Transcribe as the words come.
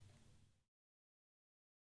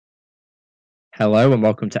Hello and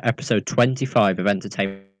welcome to episode 25 of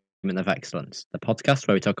Entertainment of Excellence, the podcast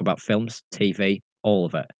where we talk about films, TV, all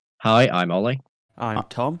of it. Hi, I'm Ollie. I'm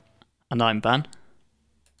Tom. And I'm Ben.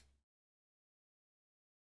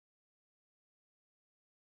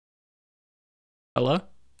 Hello?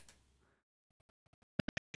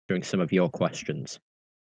 Answering some of your questions.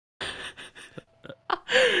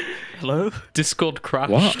 Hello? Discord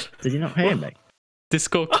crashed. What? Did you not hear me?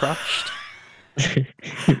 Discord crashed.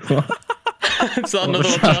 What? Is that another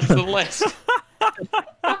was one to add to the that? list?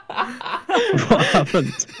 What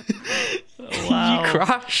happened? You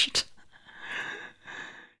crashed.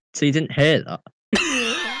 So you didn't hear that?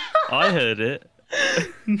 I heard it.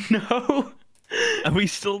 No. Are we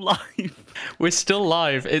still live? We're still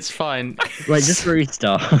live. It's fine. Wait, just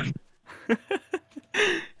restart.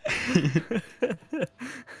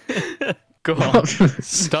 Go on. What?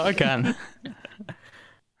 Start again.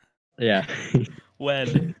 Yeah.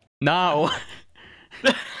 When? Now.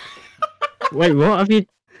 Wait, what have you...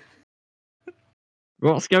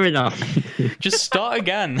 What's going on? Just start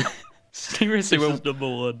again. Seriously, This is number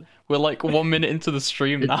one. we're like 1 minute into the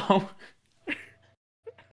stream now.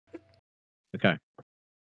 Okay.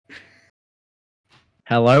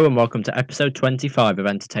 Hello and welcome to episode 25 of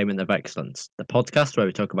Entertainment of Excellence, the podcast where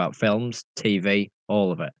we talk about films, TV,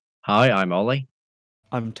 all of it. Hi, I'm Ollie,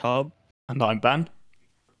 I'm Tom. And I'm Ben.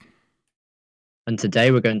 and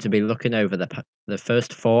today we're going to be looking over the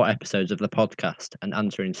first 4 episodes of the podcast and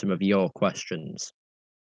answering some of your questions.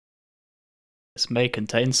 This may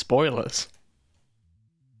contain spoilers.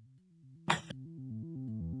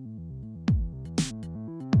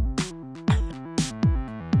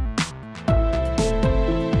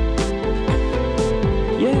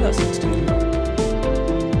 Yeah, that sounds good.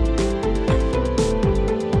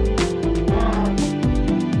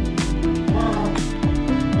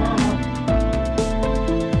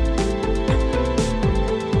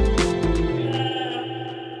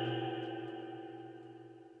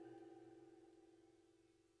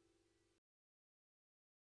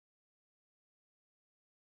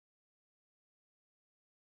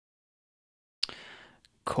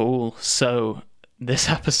 Cool. So, this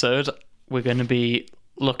episode, we're going to be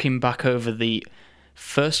looking back over the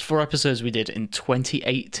first 4 episodes we did in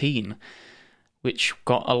 2018, which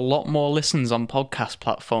got a lot more listens on podcast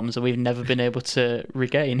platforms that we've never been able to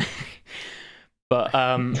regain. But,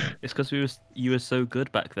 It's because you were so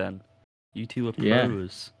good back then. You two were Yeah.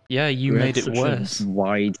 pros. yeah, you We made have it such a worse.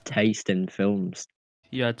 wide taste in films.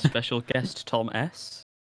 You had special guest Tom S.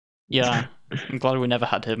 Yeah, I'm glad we never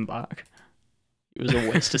had him back. It was a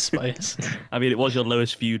waste of space. I mean, it was your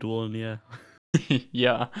lowest viewed one, yeah.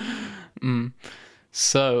 Yeah.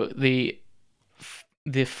 So the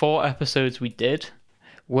 4 episodes we did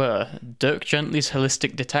were Dirk Gently's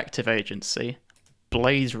Holistic Detective Agency,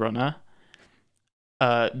 Blaze Runner,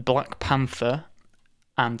 Black Panther,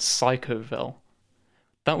 and Psychoville.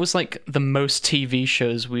 That was like the most TV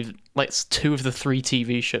shows we've, like 2 of the 3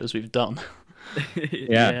 TV shows we've done.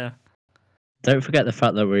 Yeah. Don't forget the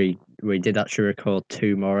fact that we did actually record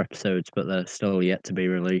 2 more episodes, but they're still yet to be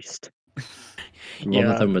released. One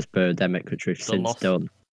Yeah. of them was Birdemic, which we've The since lost- done.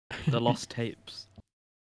 The lost tapes.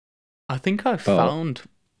 I think I found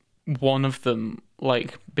one of them,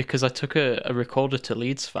 like, because I took a recorder to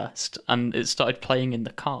Leeds Fest and it started playing in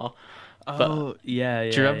the car. Oh, yeah.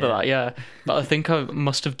 Do you remember that? Yeah. But I think I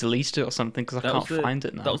must have deleted it or something because I That can't was the- find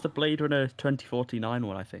it now. That was the Blade Runner 2049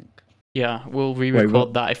 one, I think. Yeah, we'll Wait, re-record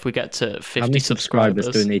what? that if we get to 50 How many subscribers.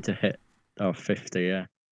 subscribers do we need to hit? Oh, 50, yeah.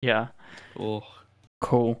 Yeah, Oh.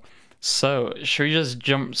 cool. So, should we just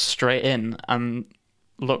jump straight in and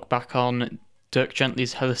look back on Dirk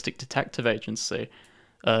Gently's Holistic Detective Agency?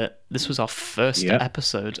 This was our first Yep.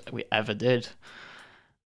 episode we ever did.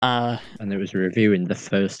 And it was reviewing the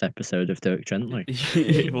first episode of Dirk Gently.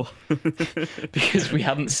 Because we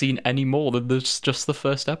hadn't seen any more than just the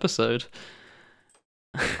first episode.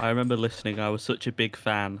 I remember listening. I was such a big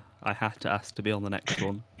fan. I had to ask to be on the next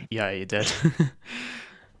one. Yeah, you did.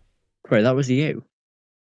 Wait, that was you?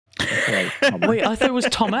 Wait, Wait, I thought it was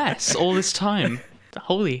Tom S. all this time.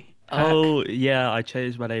 Holy heck. Oh, yeah, I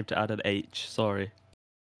changed my name to add an H. Sorry.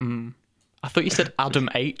 I thought you said Adam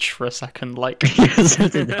H for a second, like Yes, I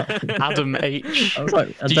did that. Adam H. I was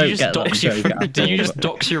like, I Did don't you just get that dox your joke at Did you all, just but-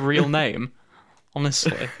 dox your real name?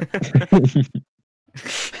 Honestly.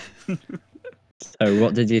 So,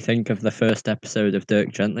 what did you think of the first episode of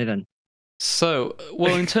Dirk Gently then? So,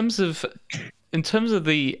 well, in terms of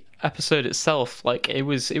the episode itself, like it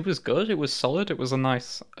was good. It was solid. It was a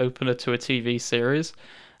nice opener to a TV series.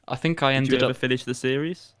 I think I Did you ended ever up. finish the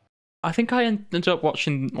series? I think I ended up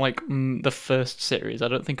watching like the first series. I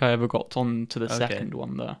don't think I ever got on to the Okay. second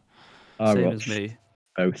one though. I Same watched as me.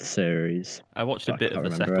 both series. I watched a But I bit can't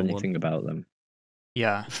of the remember second anything one. about them.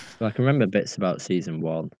 Yeah. Well, I can remember bits about season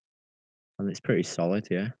 1, and it's pretty solid,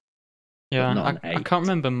 yeah. Yeah, not an I 8. can't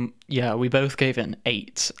remember. Yeah, we both gave it an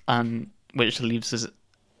 8, and which leaves us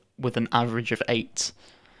with an average of 8.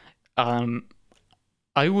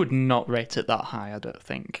 I would not rate it that high, I don't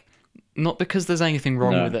think. Not because there's anything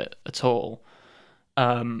wrong with No. it at all.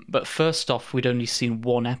 But first off, we'd only seen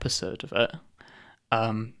one episode of it.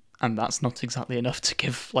 And that's not exactly enough to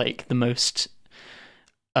give like the most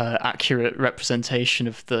accurate representation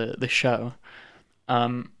of the show.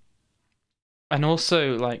 And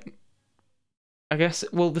also, like, I guess,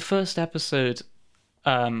 well, the first episode,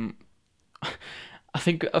 I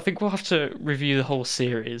think we'll have to review the whole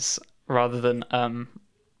series rather than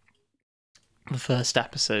the first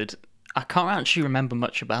episode. I can't actually remember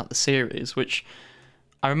much about the series, which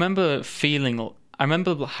I remember feeling. I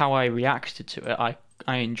remember how I reacted to it.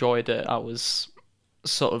 I enjoyed it. I was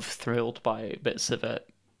sort of thrilled by bits of it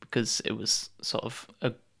because it was sort of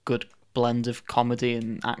a good blend of comedy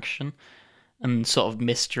and action and sort of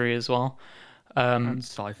mystery as well. And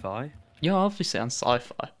sci-fi. Yeah, obviously on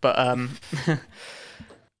sci-fi, but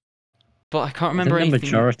but I can't I remember think the anything.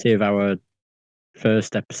 majority of our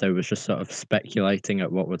first episode was just sort of speculating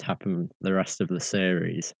at what would happen the rest of the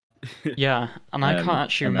series. Yeah, and I can't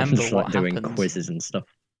actually and then remember just what like doing happened. quizzes and stuff.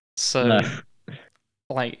 So, No.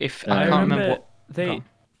 like, if I I can't remember remember what they. go on.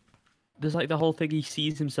 There's like the whole thing. He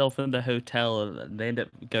sees himself in the hotel, and they end up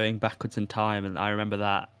going backwards in time. And I remember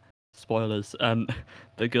that. Spoilers.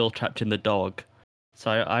 The girl trapped in the dog.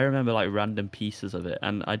 So I remember like random pieces of it,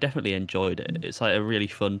 and I definitely enjoyed it. It's like a really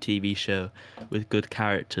fun TV show with good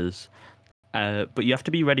characters. But you have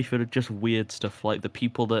to be ready for just weird stuff, like the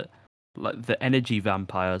people that, like the energy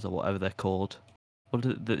vampires or whatever they're called. What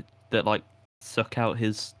is it that like suck out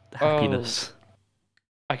his happiness?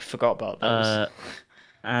 I forgot about those.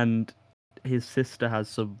 And his sister has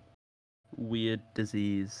some weird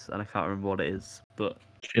disease, and I can't remember what it is. But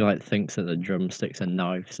She like thinks that the drumsticks are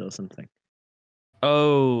knives or something.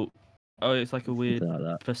 oh, it's like a weird Something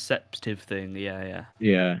like that. perceptive thing. Yeah.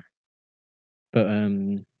 Yeah. But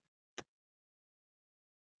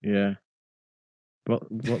yeah. What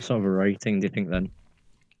sort of a rating do you think then?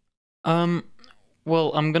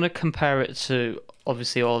 Well, I'm gonna compare it to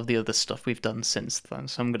obviously all of the other stuff we've done since then.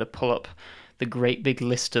 So I'm gonna pull up the great big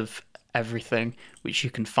list of everything, which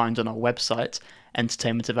you can find on our website,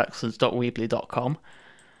 entertainmentofexcellence.weebly.com.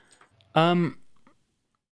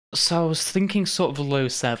 So I was thinking sort of low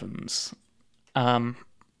 7s. I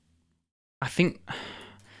think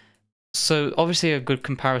so. Obviously, a good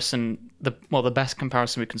comparison. The best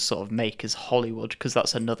comparison we can sort of make is Hollywood because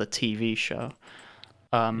that's another TV show.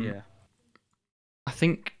 Yeah. I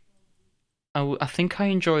think I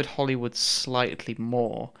enjoyed Hollywood slightly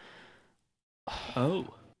more. Oh.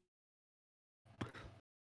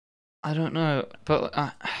 I don't know, but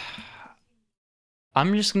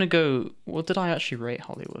I'm just gonna go. What did I actually rate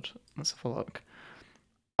Hollywood? Let's have a look.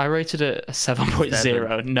 I rated it a 7.0.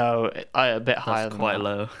 7. No, a bit higher That's than quite that.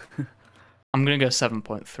 low. I'm gonna go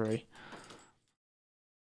 7.3.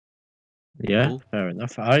 Yeah, Cool. fair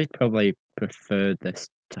enough. I probably preferred this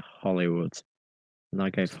to Hollywood, and I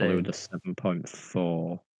gave Same. Hollywood a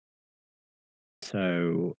 7.4.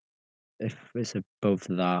 So if it's above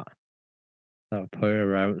that, that'll put it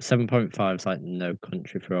around 7.5 is like No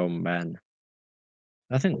Country for Old Men.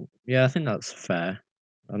 I think that's fair.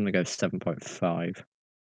 I'm gonna go 7.5.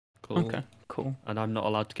 Cool. Okay, cool. And I'm not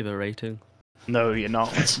allowed to give a rating. No, you're not.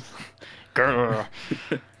 Grr.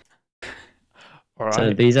 All So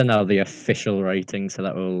right. these are now the official ratings, so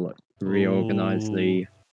that will reorganize the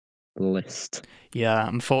list. Yeah,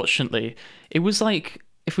 unfortunately, it was like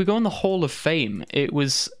if we go in the Hall of Fame, it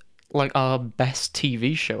was like our best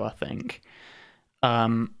TV show, I think.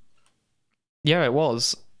 Yeah, it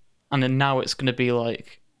was, and then now it's going to be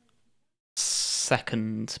like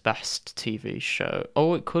second best TV show.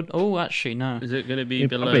 Oh, it could. Oh, actually, no. Is it going to be It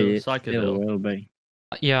below probably still Psychoville? will be.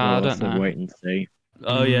 Yeah, I We'll don't have to know. wait and see.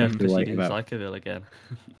 Oh yeah, Mm. because Wait you did about- Psychoville again.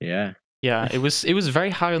 Yeah. Yeah, it was very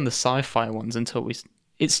high on the sci-fi ones until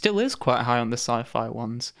it still is quite high on the sci-fi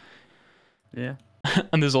ones. Yeah.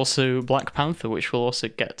 And there's also Black Panther, which we'll also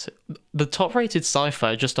get to. The top-rated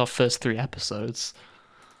sci-fi are just our first 3 episodes.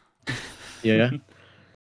 Yeah. You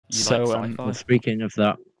So, like sci-fi? Well, speaking of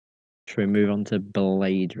that, should we move on to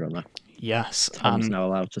Blade Runner? Yes, Tom's and now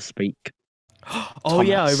allowed to speak. Oh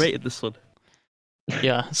yeah, I Thomas. rated this one.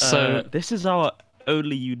 yeah, so This is our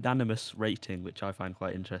only unanimous rating, which I find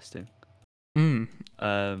quite interesting.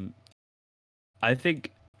 I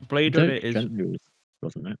think Blade Runner is. Gently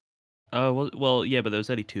wasn't it? Oh well, yeah, but there was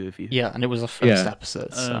only 2 of you. yeah, and it was our first Yeah.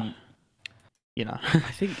 episode. So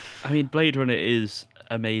I mean, Blade Runner is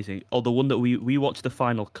amazing. Oh, the one that we watched the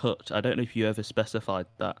final cut. I don't know if you ever specified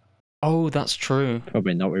that. Oh, that's true.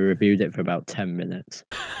 Probably not. We reviewed it for about 10 minutes.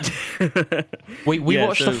 We Yeah,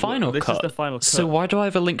 watched the so final this cut. is the final cut. So why do I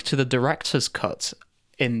have a link to the director's cut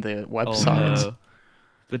in the Oh, website? no.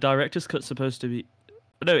 The director's cut's supposed to be.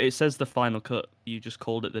 No, it says the final cut. You just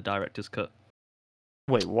called it the director's cut.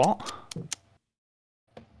 Wait, what?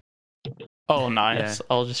 Oh, nice. Yeah.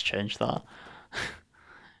 I'll just change that.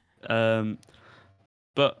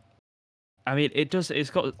 But I mean, it's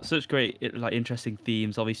got such great, interesting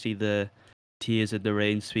themes. Obviously, the Tears in the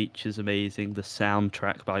Rain speech is amazing. The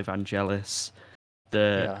soundtrack by Vangelis,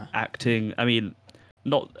 the acting. I mean,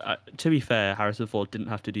 not to be fair, Harrison Ford didn't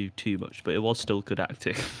have to do too much, but it was still good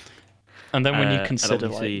acting. And then when you And consider,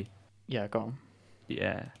 obviously- yeah, go on.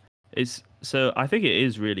 Yeah, so I think it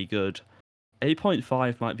is really good.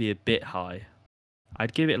 8.5 might be a bit high.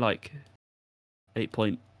 I'd give it like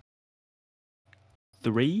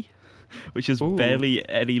 8.3, which is Ooh. barely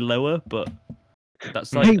any lower, but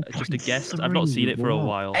that's like just a guess. I've not seen it for a 8.3,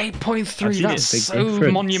 while. 8.3, I've seen that's it. Big so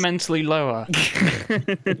difference. monumentally lower.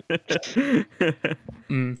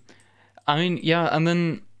 I mean, yeah, and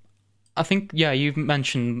then I think, yeah, you've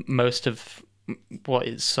mentioned most of what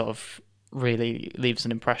it sort of really leaves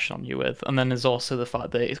an impression on you with. And then there's also the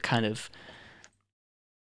fact that it kind of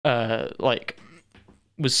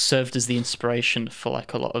was served as the inspiration for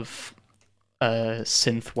like a lot of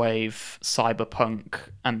synthwave, cyberpunk,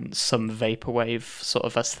 and some vaporwave sort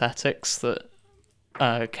of aesthetics that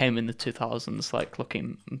came in the 2000s, like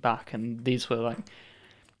looking back, and these were like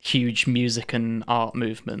huge music and art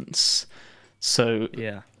movements. So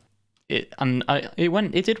Yeah. it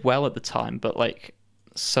did well at the time, but like,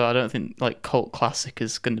 so I don't think like cult classic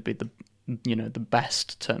is going to be the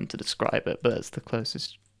best term to describe it, but it's the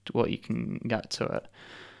closest to what you can get to it.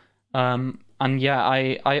 And yeah,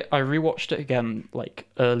 I rewatched it again like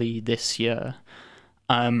early this year,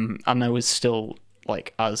 and I was still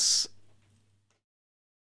like as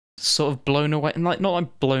sort of blown away, and like not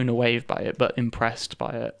like blown away by it, but impressed by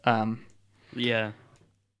it. Yeah.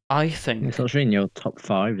 I think, It's actually in your top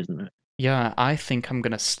 5, isn't it? yeah, I think I'm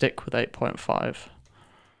gonna stick with 8.5.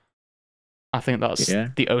 I think that's Yeah.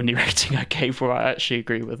 the only rating I gave where I actually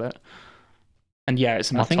agree with it. And yeah,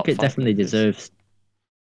 it's in my I think top it 5 definitely movies.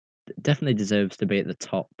 deserves to be at the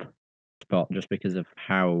top spot just because of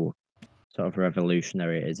how sort of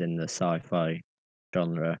revolutionary it is in the sci-fi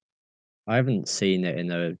genre. I haven't seen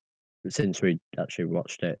it since we actually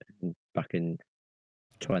watched it back in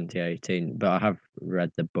 2018, but I have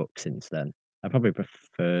read the book since then. I probably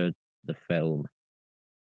preferred the film,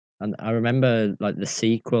 and I remember like the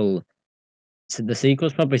sequel. So the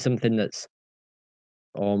sequel's probably something that's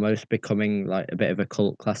almost becoming like a bit of a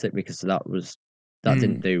cult classic because that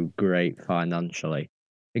didn't do great financially.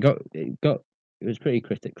 It was pretty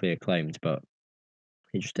critically acclaimed, but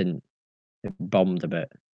it just didn't. It bombed a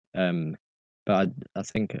bit. But I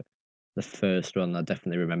think the first one I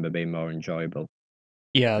definitely remember being more enjoyable.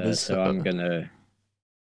 Yeah, there's So I'm gonna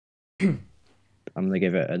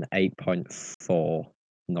give it an 8.4.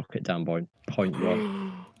 Knock it down by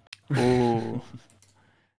 0.1, Ooh.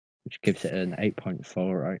 which gives it an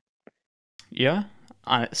 8.4, right? Yeah,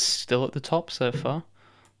 and it's still at the top so far.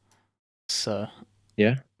 So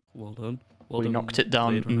Yeah. Well done. we knocked it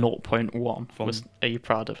down Blade Runner. 0.1. Are you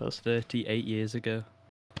proud of us? 38 years ago.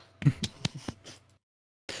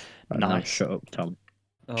 Now Nice. shut up, Tom.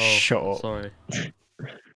 Oh, Shut up. sorry.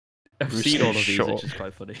 I've Rooster, seen all of these, shut which up. is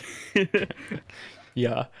quite funny.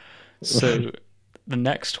 Yeah. So the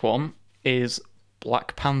next one is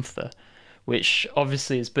Black Panther, which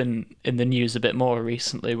obviously has been in the news a bit more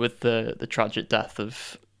recently with the tragic death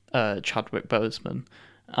of Chadwick Boseman.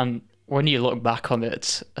 And when you look back on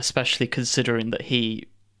it, especially considering that he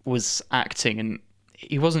was acting, and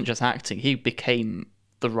he wasn't just acting, he became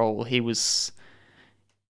the role. He was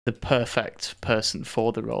the perfect person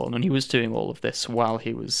for the role, and he was doing all of this while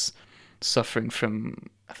he was suffering from,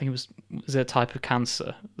 I think was it a type of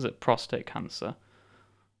cancer? Was it prostate cancer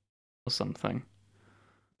or something?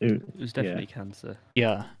 It was definitely cancer.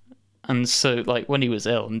 Yeah. And so like when he was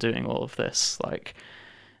ill and doing all of this, like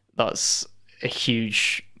that's a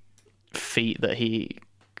huge feat that he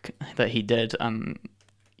did, and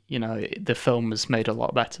the film was made a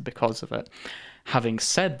lot better because of it. Having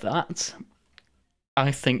said that,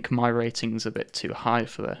 I think my rating's a bit too high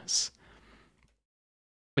for this.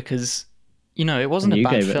 Because it wasn't And a you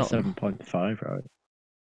bad gave film. it a 7.5, right?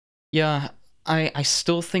 Yeah, I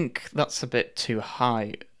still think that's a bit too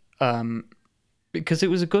high. Because it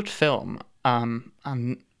was a good film, and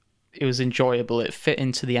it was enjoyable. It fit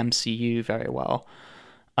into the MCU very well.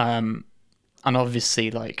 and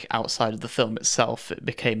obviously, like, outside of the film itself, it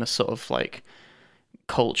became a sort of like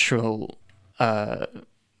cultural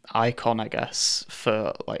icon, I guess,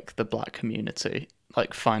 for like the black community.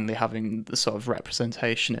 Like finally having the sort of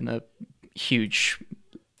representation in a huge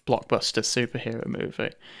blockbuster superhero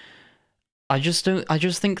movie. I just don't. I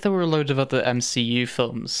just think there were a load of other MCU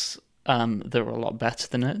films that were a lot better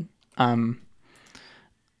than it,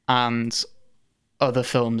 and other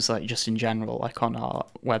films like just in general, like on our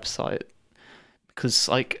website, because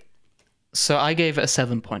like, so I gave it a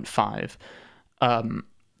 7.5.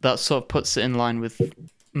 That sort of puts it in line with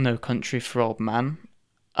No Country for Old Men,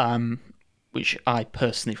 which I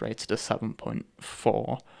personally rated a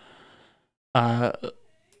 7.4. I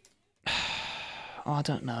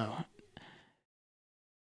don't know.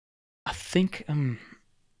 I think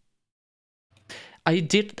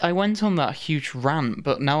I went on that huge rant,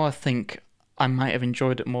 but now I think I might have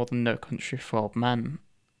enjoyed it more than No Country for Old Men.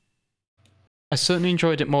 I certainly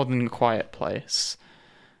enjoyed it more than A Quiet Place.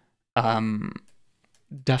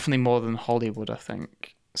 Definitely more than Hollywood, I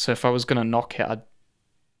think. So if I was gonna knock it, I'd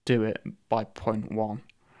do it by 0.1.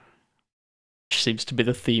 Which seems to be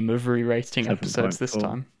the theme of re-rating episodes this 7.4.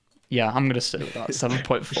 time. Yeah, I'm gonna stick with that,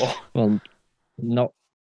 7.4. Well, not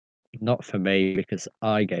for me, because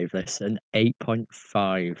I gave this an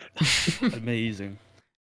 8.5. Amazing.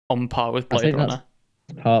 On par with I Blade think Runner.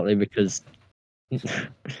 that's partly because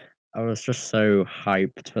I was just so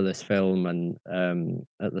hyped for this film and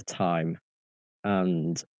at the time,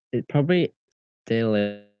 and it probably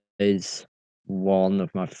still is one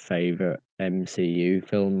of my favorite MCU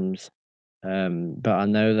films. But I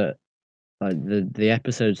know that like the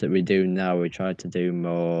episodes that we do now, we try to do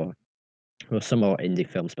more, well, some more indie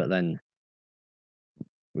films, but then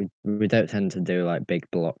we don't tend to do like big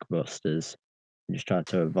blockbusters. We just try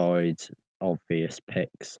to avoid obvious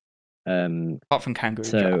picks. Apart from Kangaroo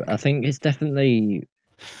So Jack. I think it's definitely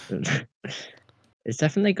it's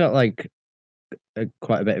definitely got like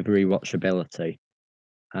quite a bit of rewatchability,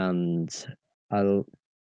 and I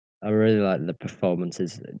I really like the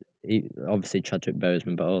performances. Obviously Chadwick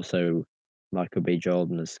Boseman, but also Michael B.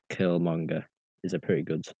 Jordan as Killmonger is a pretty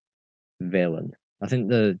good villain. I think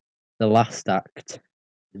the last act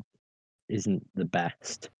isn't the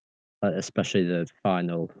best, like, especially the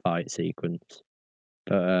final fight sequence.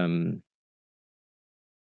 But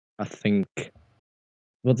I think,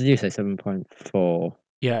 what did you say? 7.4.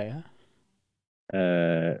 Yeah.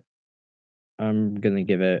 Uh, I'm gonna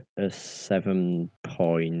give it a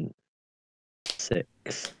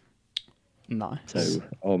 7.6. Nice. So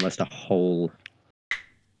almost a whole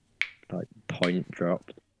like point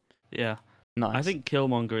drop. Yeah. Nice. I think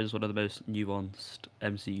Killmonger is one of the most nuanced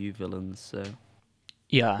MCU villains, so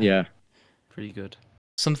Yeah. Yeah. pretty good.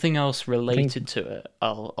 Something else related to it,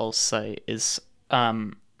 I'll say, is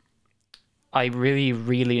I really,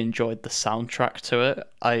 really enjoyed the soundtrack to it.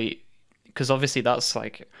 Because obviously that's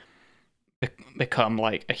like become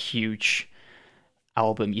like a huge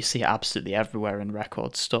album. You see it absolutely everywhere in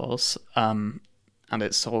record stores. And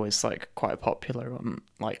it's always like quite popular on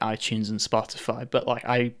like iTunes and Spotify. But like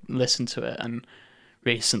I listened to it and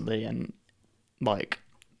recently, and like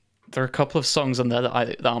there are a couple of songs on there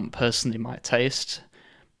that aren't personally my taste,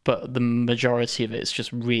 but the majority of it is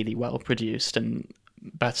just really well produced, and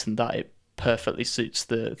better than that, it perfectly suits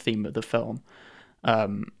the theme of the film.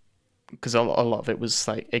 Because a lot of it was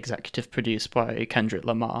like executive produced by Kendrick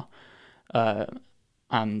Lamar,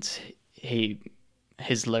 and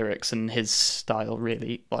his lyrics and his style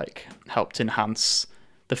really like helped enhance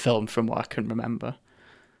the film from what I can remember.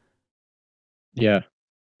 Yeah.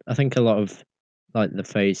 I think a lot of like the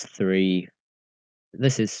phase 3,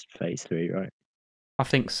 this is phase 3, right? I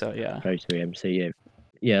think so, yeah. Phase 3 MCU.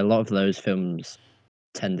 Yeah, a lot of those films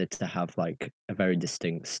tended to have like a very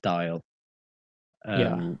distinct style.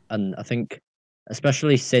 Yeah. And I think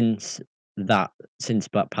especially since Black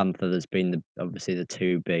Panther, there's been obviously the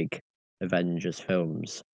two big Avengers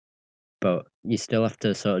films, but you still have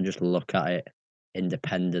to sort of just look at it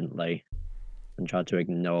independently and try to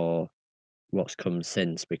ignore what's come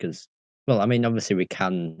since, because, well, I mean, obviously we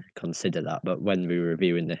can consider that, but when we were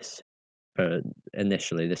reviewing this,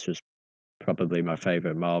 initially this was probably my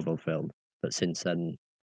favorite Marvel film, but since then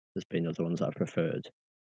there's been other ones that I preferred.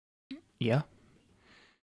 Yeah.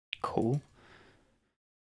 Cool.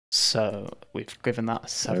 So we've given that a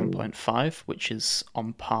 7.5, which is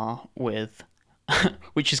on par with,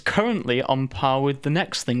 which is currently on par with the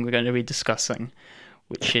next thing we're going to be discussing,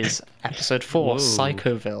 which is episode 4, Whoa.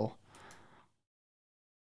 Psychoville.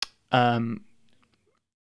 Right?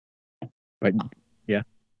 Yeah.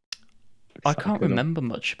 I can't Psychoville. remember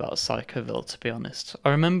much about Psychoville, to be honest. I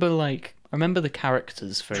remember like remember the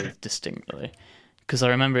characters very distinctly because I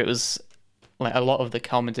remember it was like a lot of the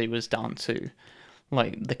comedy was down to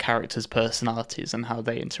like the characters' personalities and how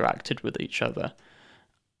they interacted with each other.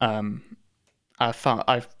 Um, I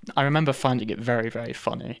remember finding it very, very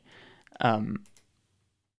funny. Um,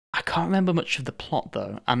 I can't remember much of the plot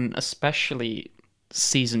though, and especially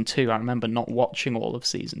season 2. I remember not watching all of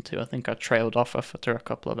season 2. I think I trailed off after a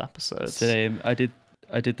couple of episodes. Same. I did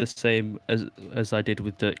the same as I did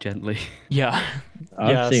with Dirk Gently. Yeah, I've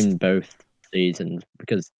yes. seen both seasons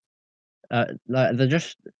because like I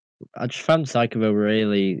just found Psychoville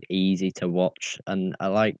really easy to watch, and I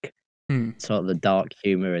like Hmm. sort of the dark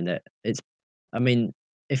humor in it. I mean,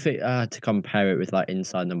 if it to compare it with like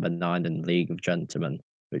Inside Number 9 and League of Gentlemen,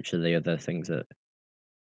 which are the other things that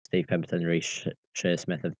Steve Pemberton and Reece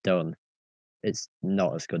Shearsmith have done, it's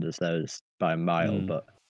not as good as those by a mile.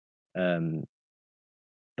 Mm.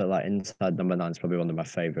 But like Inside Number 9 is probably one of my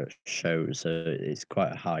favorite shows, so it's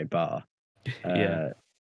quite a high bar. Yeah.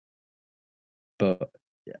 But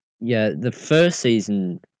yeah, the first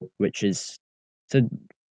season, which is so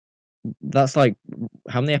that's like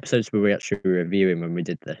how many episodes were we actually reviewing when we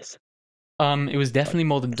did this? It was definitely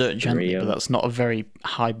more than Dirt Gently, but or- that's not a very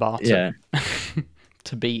high bar to Yeah,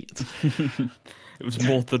 to beat. It was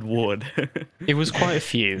more than one. It was quite a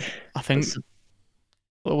few. I think s-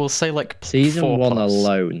 we'll say like season 4 one plus.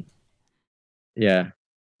 alone. Yeah,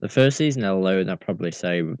 the first season alone, I'd probably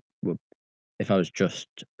say would, if I was just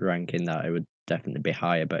ranking that, it would definitely be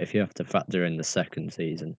higher. But if you have to factor in the second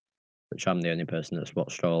season, which I'm the only person that's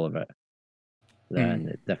watched all of it, then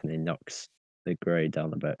it definitely knocks the grade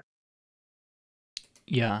down a bit.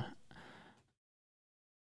 Yeah.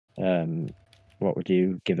 What would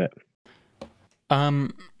you give it?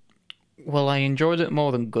 Well, I enjoyed it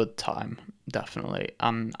more than Good Time, definitely.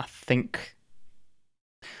 I think,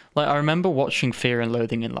 like, I remember watching Fear and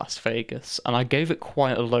Loathing in Las Vegas, and I gave it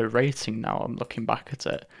quite a low rating. Now I'm looking back at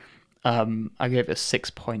it. I gave it a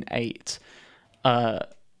 6.8.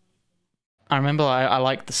 I remember I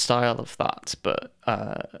liked the style of that, but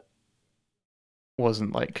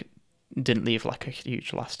wasn't like didn't leave like a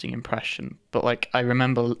huge lasting impression. But like I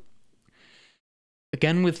remember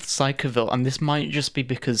again with Psychoville, and this might just be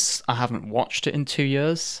because I haven't watched it in 2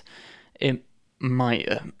 years. It might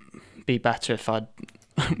be better if I'd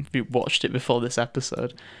watched it before this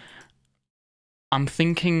episode. I'm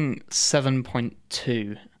thinking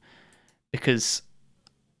 7.2 because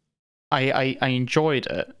I enjoyed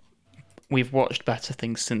it. We've watched better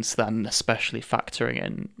things since then, especially factoring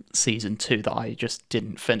in season 2 that I just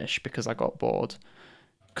didn't finish because I got bored.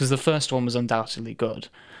 Because the first one was undoubtedly good,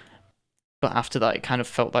 but after that, it kind of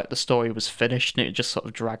felt like the story was finished and it just sort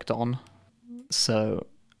of dragged on. So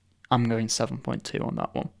I'm going 7.2 on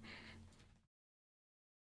that one.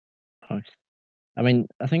 Nice. I mean,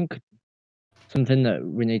 I think something that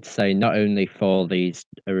we need to say, not only for these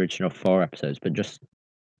original 4 episodes, but just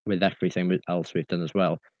with everything else we've done as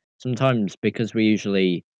well. Sometimes because we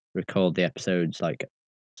usually record the episodes like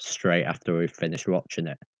straight after we've finished watching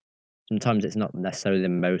it, sometimes it's not necessarily the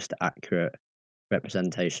most accurate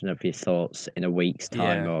representation of your thoughts in a week's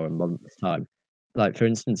time Yeah. or a month's time. Like for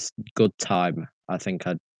instance, Good Time, I think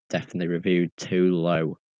I definitely reviewed too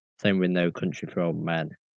low. Same with No Country for Old Men.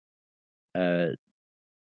 Uh,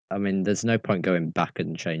 I mean, there's no point going back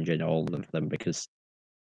and changing all of them because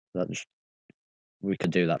that's we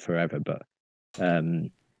could do that forever. But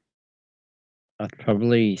I'd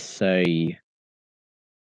probably say,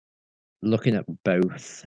 looking at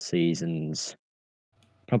both seasons,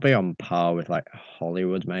 probably on par with like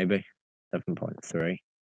Hollywood, maybe 7.3.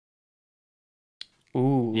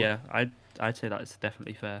 Ooh. Yeah, I'd say that's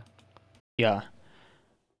definitely fair. Yeah.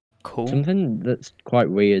 Cool. Something that's quite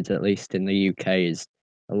weird, at least in the UK, is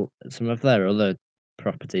some of their other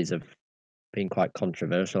properties have been quite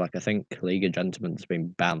controversial. Like I think League of Gentlemen's been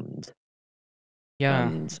banned, Yeah.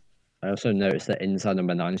 and I also noticed that Inside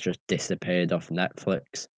Number 9's just disappeared off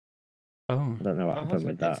Netflix. Oh. I don't know what Oh, happened was it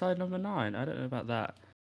with that. Inside Number 9? I don't know about that.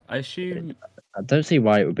 I assume I don't see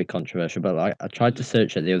why it would be controversial, but like I tried to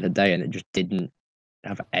search it the other day and it just didn't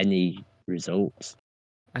have any results.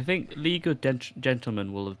 I think League of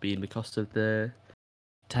Gentlemen will have been because of the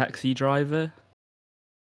taxi driver,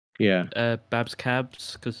 Yeah, Babs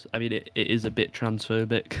Cabs, because I mean it is a bit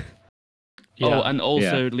transphobic. Yeah. Oh, and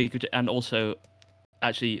also and also,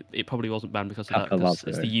 actually, it probably wasn't banned because of that, Papa because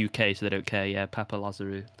it's Lazaro. the UK, so they don't care. Yeah, Papa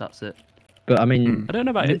Lazaro, that's it. But I mean, I don't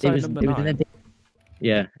know about it Inside was Number it was in a 9.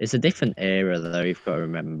 yeah, it's a different era though. You've got to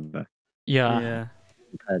remember Yeah. Yeah,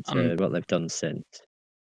 compared to what they've done since.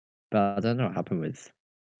 But I don't know what happened with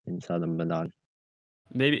Inside Number 9.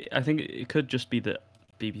 maybe I think it could just be that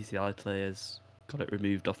BBC iPlayers got it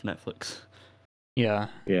removed off Netflix. Yeah.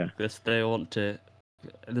 Yeah. Because they want to.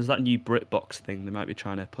 There's that new BritBox thing. They might be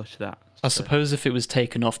trying to push that. I so- suppose if it was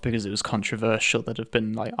taken off because it was controversial, there'd have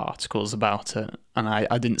been like articles about it, and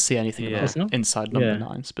I didn't see anything Yeah. about It's not- Inside Number yeah.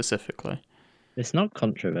 9 specifically. It's not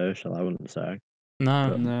controversial, I wouldn't say.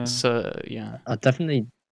 No, No. so yeah, I definitely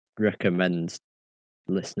recommend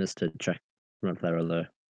listeners to check some of their other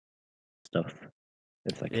stuff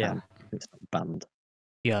if they Yeah. can. If it's not banned.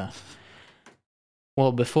 yeah.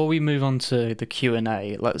 Well, before we move on to the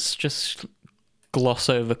Q&A, let's just gloss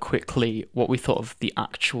over quickly what we thought of the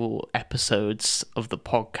actual episodes of the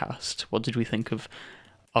podcast. What did we think of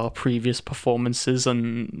our previous performances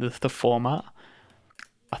and the format?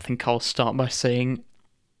 I think I'll start by saying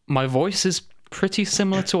my voice is pretty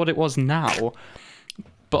similar to what it was now,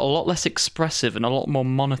 but a lot less expressive and a lot more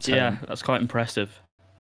monotone. Yeah, that's quite impressive.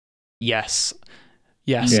 Yes,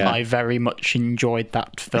 yeah. I very much enjoyed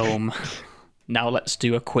that film. Now let's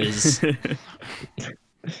do a quiz.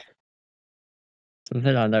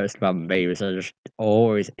 Something I noticed about me was I just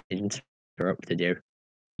always interrupted you.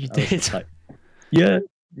 You I was did. just like, yeah.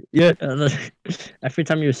 And then every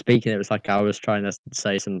time you were speaking, it was like I was trying to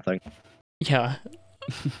say something. Yeah.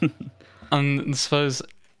 And I suppose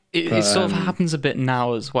it sort of happens a bit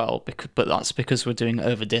now as well, but that's because we're doing it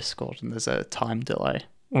over Discord and there's a time delay.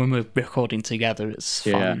 When we're recording together, it's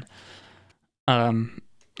fine. I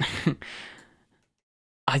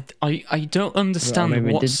don't understand we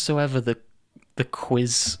did- whatsoever the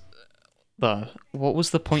quiz. What was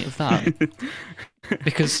the point of that?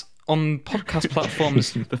 Because on podcast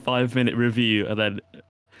platforms, The 5-minute review and then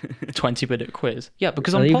 20-minute quiz. Yeah,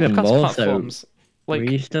 because on Well, even podcast more so, platforms, like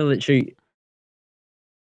we used to literally.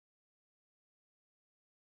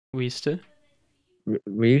 we used to.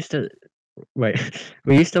 We used to. Wait,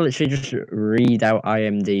 we used to literally just read out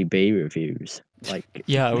IMDb reviews. Like,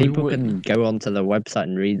 Yeah, people can go onto the website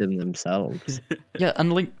and read them themselves. Yeah,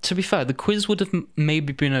 and like to be fair, the quiz would have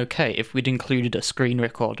maybe been okay if we'd included a screen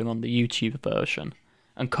recording on the YouTube version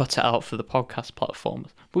and cut it out for the podcast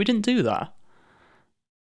platforms. But we didn't do that.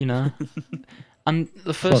 You know? And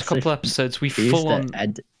the first Plus, couple if episodes we We used full to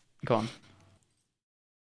on go on.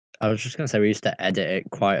 I was just gonna say we used to edit it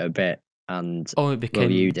quite a bit, and Oh, it became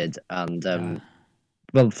well, you did, and yeah.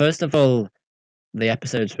 well, first of all, the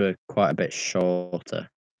episodes were quite a bit shorter,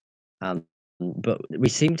 and but we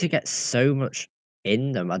seem to get so much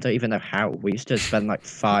in them. I don't even know how. We used to spend like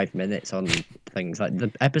 5 minutes on things like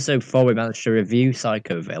the episode 4. We managed to review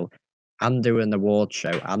Psychoville, and do an award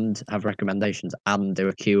show, and have recommendations, and do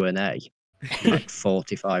a Q&A in like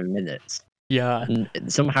 45 minutes. Yeah. And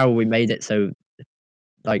somehow we made it so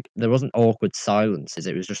like there wasn't awkward silences.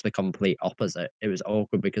 It was just the complete opposite. It was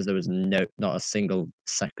awkward because there was not a single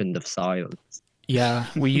second of silence. Yeah,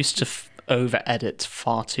 we used to over edit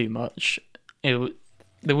far too much. There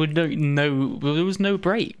was no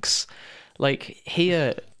breaks. Like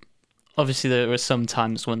here, obviously there are some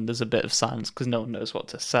times when there's a bit of silence because no one knows what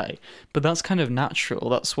to say, but that's kind of natural.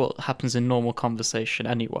 That's what happens in normal conversation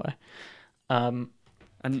anyway. and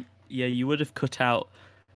yeah, you would have cut out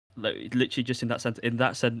like literally just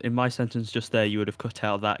in my sentence just there, you would have cut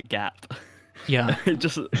out that gap. Yeah.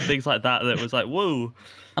 Just things like that was like whoa.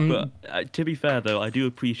 But to be fair though, I do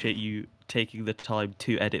appreciate you taking the time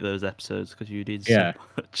to edit those episodes because you did so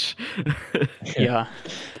much. Yeah.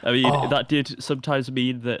 I mean, that did sometimes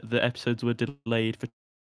mean that the episodes were delayed for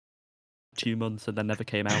 2 months and then never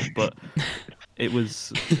came out, but it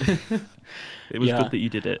was Yeah. good that you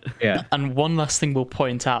did it. Yeah, And one last thing we'll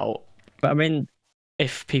point out, but I mean,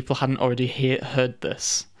 if people hadn't already heard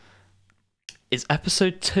this, is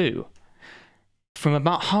episode 2. From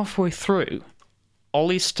about halfway through,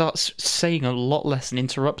 Ollie starts saying a lot less and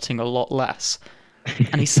interrupting a lot less.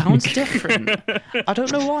 And he sounds different. I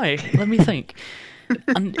don't know why. Let me think.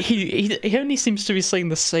 And he only seems to be saying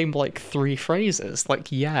the same like 3 phrases.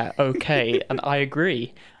 Like, yeah, okay, and I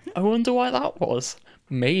agree. I wonder why that was.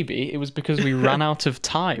 Maybe it was because we ran out of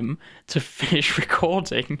time to finish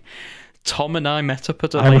recording. Tom and I met up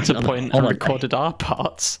at a I went later on a point and holiday. recorded our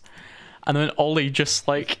parts. And then Ollie just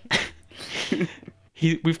like...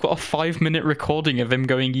 We've got a 5-minute recording of him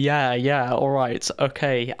going, yeah, all right,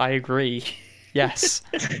 okay, I agree. Yes.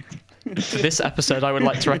 For this episode, I would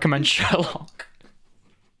like to recommend Sherlock.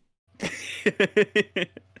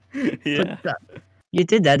 Yeah. but you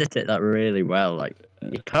did edit it that really well. Like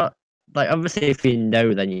you can't, like obviously if you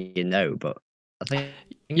know, then you know. But I think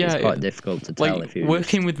Yeah, it's quite difficult to tell Like, if you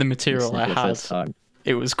working with the material I the had, first time.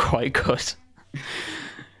 it was quite good.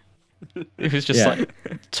 It was just Yeah. like,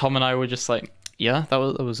 Tom and I were just like, yeah, that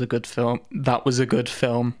was a good film. That was a good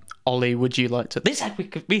film. Ollie, would you like to? They said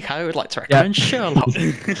I would like to recommend Sherlock.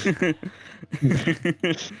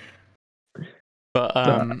 But But,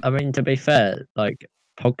 I mean, to be fair, like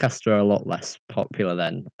podcasts are a lot less popular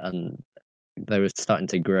then, and they were starting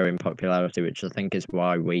to grow in popularity, which I think is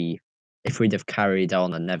why if we'd have carried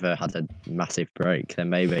on and never had a massive break, then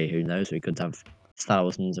maybe, who knows, we could have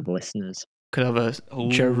thousands of listeners. could have a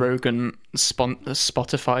Joe Ooh. Rogan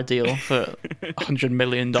Spotify deal for $100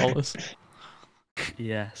 million.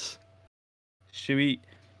 Yes. Should we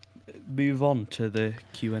move on to the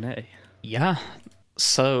Q&A? Yeah.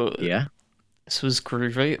 So Yeah. this was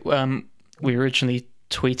groovy. We originally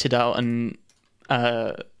tweeted out and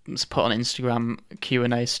put on Instagram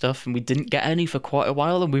Q&A stuff, and we didn't get any for quite a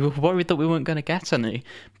while, and we were worried that we weren't going to get any.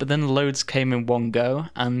 But then loads came in one go,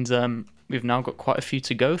 and we've now got quite a few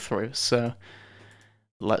to go through. So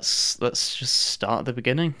let's just start at the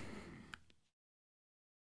beginning.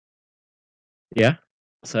 Yeah.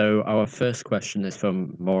 So our first question is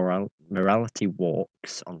from Morality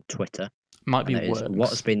Walks on Twitter. Might be And it is, works. what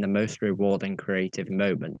has been the most rewarding creative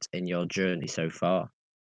moment in your journey so far?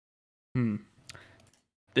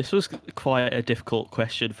 This was quite a difficult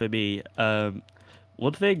question for me.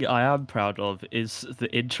 One thing I am proud of is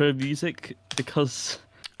the intro music, because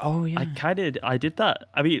Oh yeah. I did that.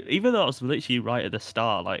 I mean, even though I was literally right at the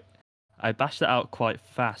start, like I bashed it out quite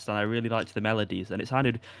fast, and I really liked the melodies, and it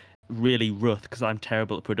sounded really rough because I'm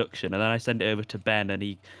terrible at production. And then I send it over to Ben, and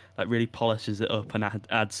he like really polishes it up and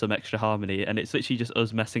adds some extra harmony, and it's literally just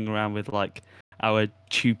us messing around with like our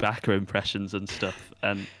Chewbacca impressions and stuff.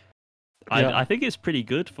 And Yeah. I think it's pretty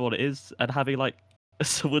good for what it is, and having like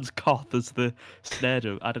someone's cough as the snare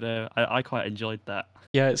drum. I don't know. I quite enjoyed that.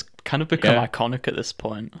 Yeah, it's kind of become Yeah. iconic at this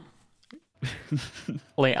point.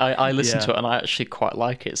 Like I listen Yeah. to it and I actually quite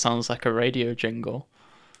like it. It sounds like a radio jingle.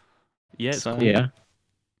 Yeah, it's So- cool. Yeah.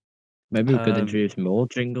 Maybe we could Um, introduce more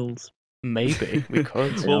jingles. Maybe we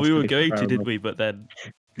could. Yeah, Well, we that's were pretty going to, proud didn't of. we? But then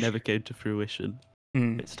never came to fruition.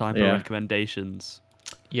 Mm, It's time for Yeah. recommendations.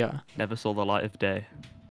 yeah. Never saw the light of day.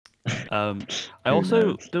 I Who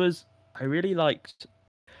also knows? I really liked.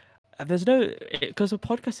 There's no, because a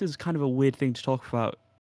podcast is kind of a weird thing to talk about,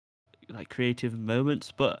 like creative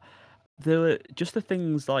moments. But there were just the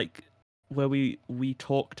things like where we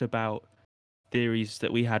talked about theories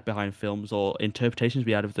that we had behind films or interpretations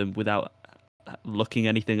we had of them without looking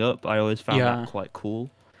anything up. I always found Yeah. that quite cool.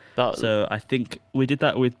 That So I think we did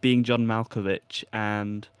that with Being John Malkovich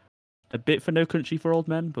and a bit for No Country for Old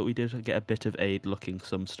Men, but we did get a bit of aid looking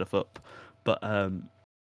some stuff up. But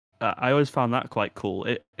I always found that quite cool.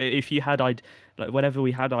 If you had like whenever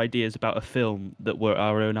we had ideas about a film that were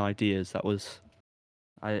our own ideas, that was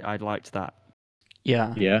I liked that.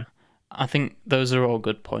 yeah. Yeah. I think those are all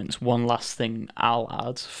good points. One last thing I'll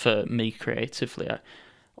add for me creatively.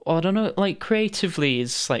 I don't know, like creatively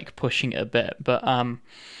is like pushing it a bit, but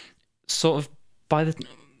sort of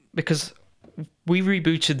because we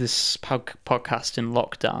rebooted this podcast in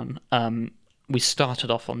lockdown. We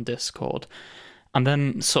started off on Discord, and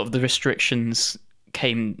then sort of the restrictions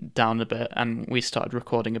came down a bit, and we started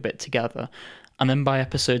recording a bit together. And then by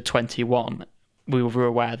episode 21, we were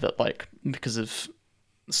aware that like because of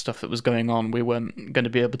stuff that was going on, we weren't going to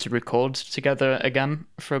be able to record together again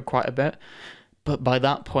for quite a bit. But by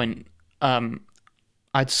that point,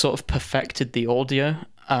 I'd sort of perfected the audio.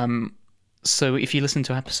 So if you listen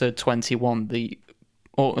to episode 21, the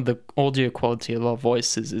audio quality of our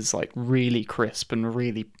voices is like really crisp and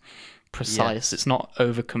really precise. Yes. It's not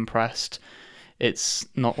over compressed. It's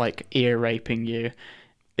not like ear raping you.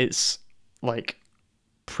 It's like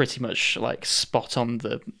pretty much like spot on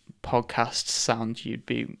the podcast sound you'd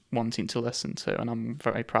be wanting to listen to, and I'm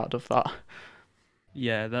very proud of that.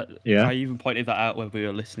 Yeah, Yeah. I even pointed that out when we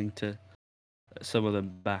were listening to some of them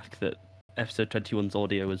back, that episode 21's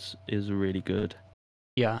audio is really good.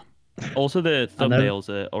 Yeah. Also, the I know- thumbnails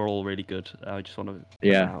are all really good. I just want to point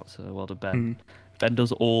Yeah. that out. So well done, Ben. Mm. Ben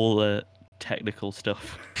does all the technical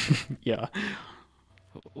stuff. Yeah.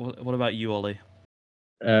 What about you, Ollie?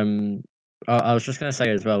 I was just gonna say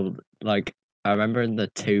as well, like I remember in the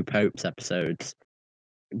Two Popes episodes,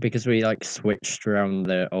 because we like switched around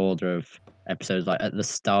the order of episodes. Like at the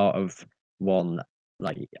start of one,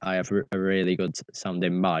 like I have a really good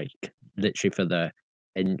sounding mic, literally for the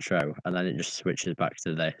intro, and then it just switches back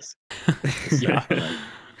to this. It's so Yeah.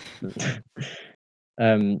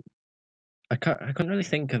 funny. I couldn't really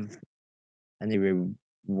think of any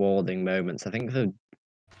rewarding moments. I think the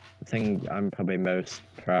thing I'm probably most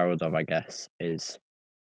proud of, I guess, is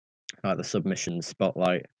like the submission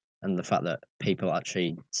spotlight and the fact that people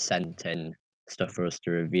actually sent in stuff for us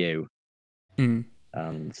to review. Mm.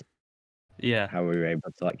 And Yeah. how we were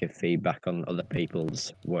able to like give feedback on other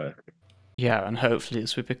people's work. Yeah, and hopefully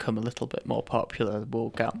as we become a little bit more popular, we'll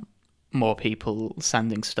get more people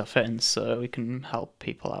sending stuff in, so we can help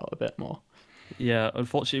people out a bit more. Yeah,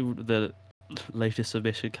 unfortunately, the latest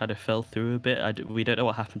submission kind of fell through a bit. We don't know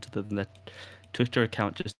what happened to them. Their Twitter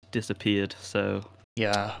account just disappeared. So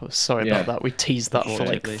Yeah, sorry Yeah. about that. We teased that for like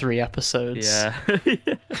Unfortunately. 3 episodes.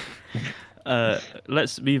 yeah.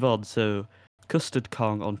 Let's move on. So Custard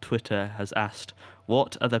Kong on Twitter has asked,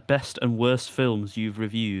 "What are the best and worst films you've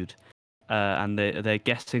reviewed?" And they're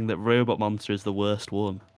guessing that Robot Monster is the worst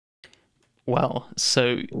one. Well,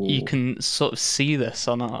 so you Ooh. can sort of see this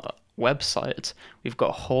on our website. We've got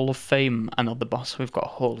a Hall of Fame, and at the bottom we've got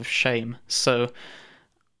a Hall of Shame. So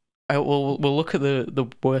we'll look at the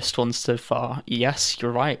worst ones so far. Yes,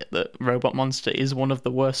 you're right that Robot Monster is one of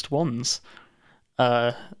the worst ones.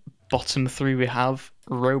 Bottom 3 we have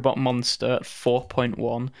Robot Monster at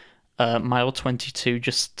 4.1, Mile 22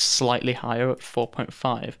 just slightly higher at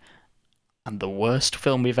 4.5, and the worst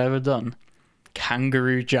film we've ever done,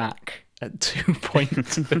 Kangaroo Jack at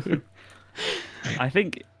 2.2. I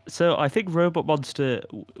think so. I think Robot Monster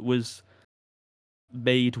was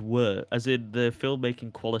made worse, as in the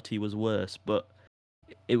filmmaking quality was worse, but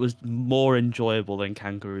it was more enjoyable than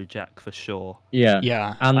Kangaroo Jack for sure. Yeah,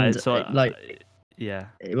 Yeah, and Yeah,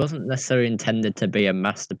 it wasn't necessarily intended to be a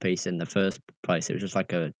masterpiece in the first place. It was just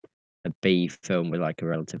like a B film with like a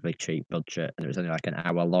relatively cheap budget, and it was only like an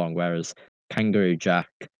hour long. Whereas Kangaroo Jack,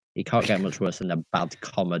 you can't get much worse than a bad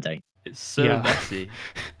comedy. it's so Yeah. messy.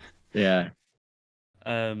 Yeah,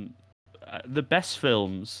 The best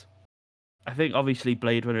films, I think obviously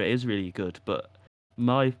Blade Runner is really good, but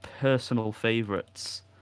my personal favourites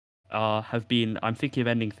have been I'm Thinking of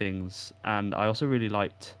Ending Things, and I also really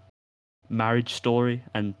liked Marriage Story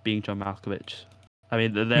and Being John Malkovich. I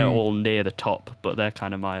mean, they're all near the top, but they're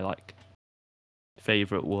kind of my like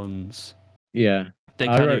favourite ones. yeah. They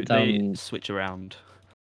I kind wrote of they down switch around.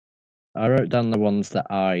 I wrote down the ones that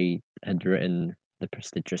I had written the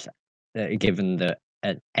prestigious, given the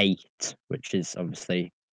an 8, which is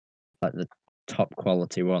obviously like the top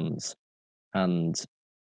quality ones. And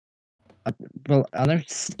I know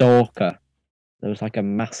Stalker. There was like a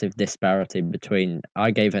massive disparity between. I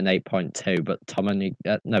gave it an 8.2,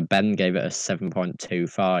 but Ben gave it a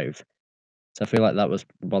 7.25. So I feel like that was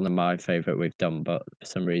one of my favorite we've done, but for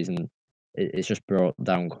some reason, it's just brought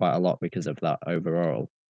down quite a lot because of that overall.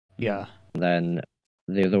 Yeah. Then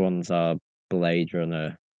the other ones are Blade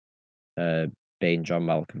Runner, Being John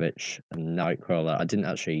Malkovich, and Nightcrawler. I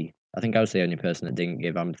think I was the only person that didn't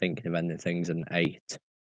give I'm Thinking of Ending Things an 8.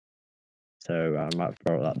 So I might have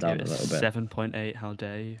brought that down Gave a it little bit. 7.8. How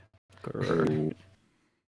dare you? Ooh.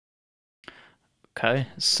 Okay,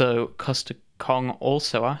 so Custard Kong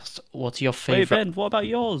also asked, "What's your Wait, favorite?" Ben, what about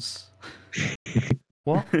yours?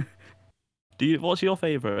 What? What's your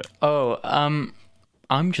favourite? Oh,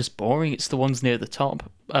 I'm just boring. It's the ones near the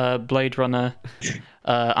top. Blade Runner.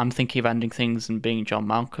 I'm Thinking of Ending Things and Being John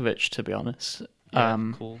Malkovich, to be honest.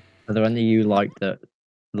 Yeah, cool. Are there any you liked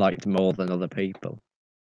more than other people?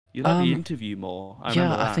 You like the interview more. I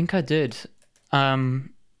remember that. I think I did.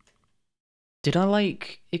 Did I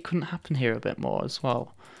like It Couldn't Happen Here a bit more as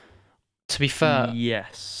well? To be fair,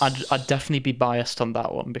 yes. I'd definitely be biased on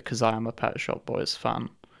that one because I am a Pet Shop Boys fan.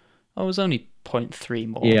 I was only 0.3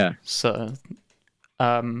 more. Yeah. So,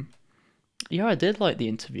 yeah, I did like the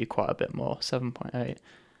interview quite a bit more. 7.8. I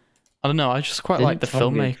don't know. I just quite like the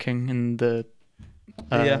Tom give- filmmaking and the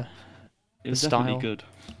Yeah. It was the definitely style. good.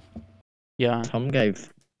 Yeah. Tom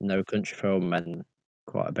gave No Country for Old Men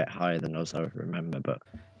quite a bit higher than us, I remember, but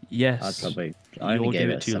Yes. I You'll only gave give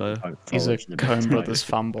it it too low. 7.4. He's a which is bit Coen tight. Brothers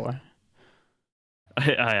fanboy.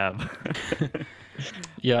 I am.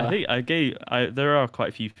 Yeah. I think there are quite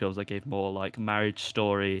a few films I gave more, like Marriage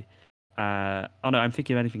Story. Oh no, I'm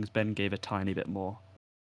Thinking of Anything. Ben gave a tiny bit more.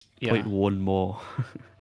 Yeah. 0.1 more.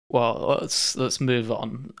 Well, let's move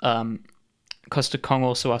on. Custard Kong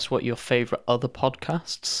also asked what your favorite other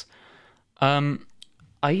podcasts.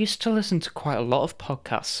 I used to listen to quite a lot of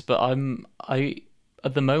podcasts, but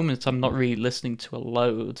at the moment I'm not really listening to a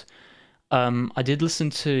load. I did listen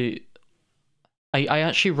to. I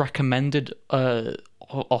actually recommended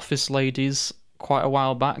Office Ladies quite a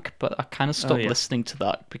while back, but I kind of stopped yeah. listening to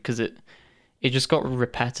that because it just got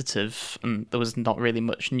repetitive and there was not really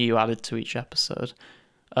much new added to each episode.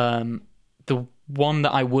 The one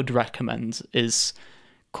that I would recommend is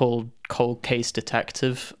called Cold Case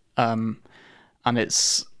Detective, and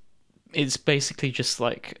it's basically just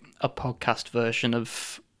like a podcast version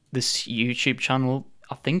of this YouTube channel.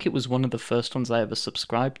 I think it was one of the first ones I ever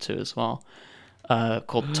subscribed to as well,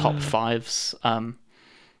 called Top Fives.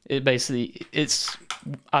 It basically, it's,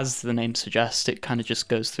 as the name suggests, it kind of just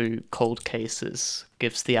goes through cold cases,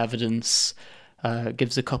 gives the evidence,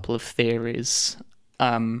 gives a couple of theories,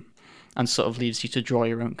 and sort of leaves you to draw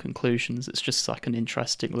your own conclusions. It's just like an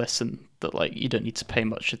interesting listen that like you don't need to pay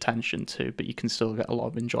much attention to, but you can still get a lot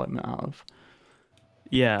of enjoyment out of.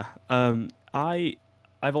 Yeah.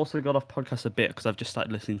 I've also got off podcasts a bit because I've just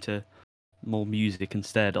started listening to more music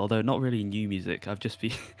instead. Although not really new music. I've just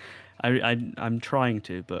been, I'm trying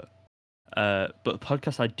to, but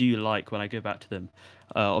podcasts I do like when I go back to them.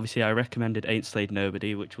 Obviously, I recommended Ain't Slayed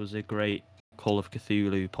Nobody, which was a great Call of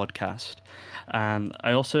Cthulhu podcast, and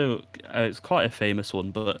I also it's quite a famous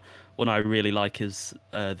one, but one I really like is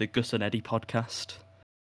the Gus and Eddie podcast.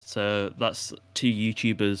 So that's two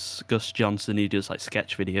YouTubers, Gus Johnson who does like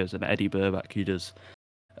sketch videos, and Eddie Burback who does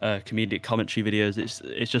comedic commentary videos.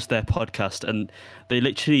 It's just their podcast, and they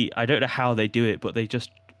literally, I don't know how they do it, but they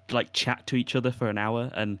just like chat to each other for an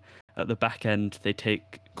hour, and at the back end they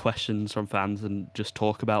take questions from fans and just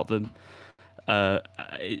talk about them.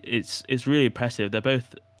 It's really impressive. They're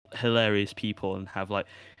both hilarious people and have like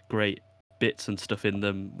great bits and stuff in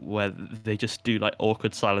them where they just do like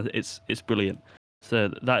awkward silence. It's brilliant.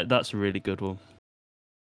 So that's a really good one.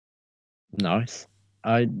 Nice.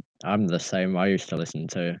 I'm the same. I used to listen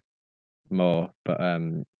to more, but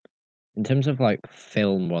in terms of like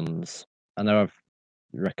film ones, I know I've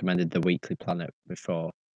recommended The Weekly Planet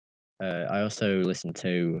before. I also listen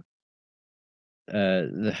to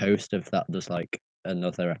the host of that does like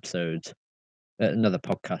another episode, another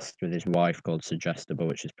podcast with his wife called Suggestible,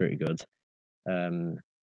 which is pretty good.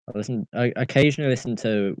 I occasionally listen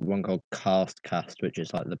to one called Castcast, which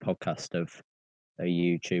is like the podcast of a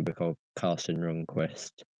YouTuber called Carson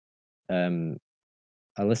Runquist.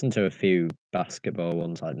 I listen to a few basketball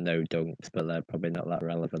ones like No Dunks, but they're probably not that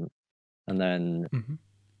relevant. And then Mhm.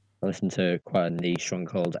 I listen to quite a niche one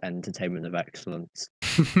called Entertainment of Excellence,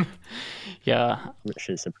 Yeah. which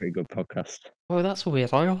is a pretty good podcast. Oh, that's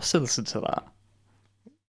weird. I also listen to that.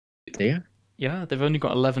 Do you? Yeah, they've only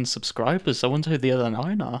got 11 subscribers. I wonder who the other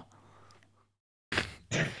 9 are.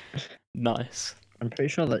 Nice. I'm pretty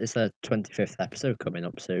sure that it's their 25th episode coming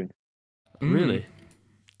up soon. Really?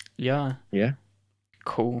 Yeah. Yeah.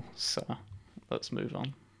 Cool. So, let's move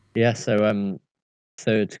on. Yeah, so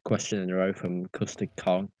third question in a row from Custard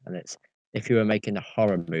Kong, and it's if you were making a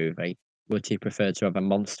horror movie, would you prefer to have a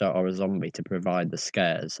monster or a zombie to provide the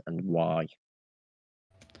scares, and why?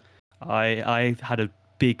 I had a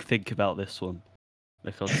big think about this one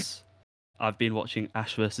because I've been watching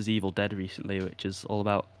Ash vs Evil Dead recently, which is all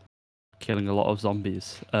about killing a lot of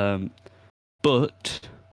zombies. But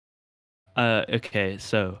okay,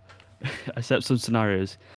 so I set up some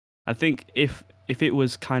scenarios. I think if it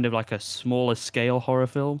was kind of like a smaller scale horror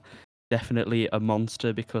film, definitely a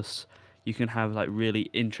monster because you can have like really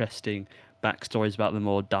interesting backstories about them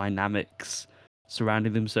or dynamics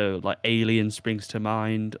surrounding them. So like Alien springs to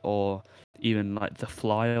mind, or even like The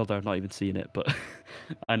Fly, although I've not even seen it, but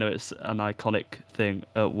I know it's an iconic thing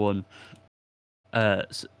at one.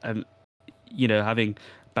 You know, having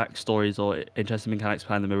backstories or interesting mechanics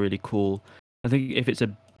behind them are really cool. I think if it's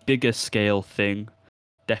a bigger scale thing,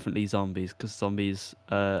 definitely zombies, because zombies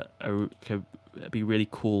can be really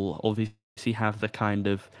cool. Obviously, have the kind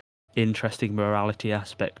of interesting morality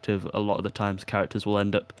aspect of a lot of the times characters will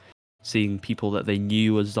end up seeing people that they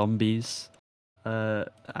knew as zombies,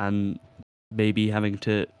 and maybe having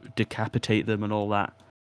to decapitate them and all that.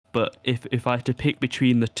 But if I had to pick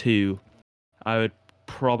between the two, I would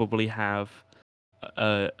probably have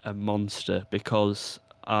a monster because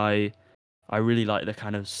I really like the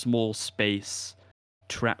kind of small space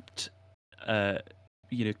trapped,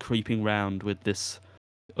 creeping around with this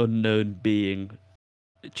unknown being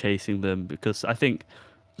chasing them. Because I think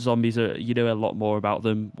zombies are, a lot more about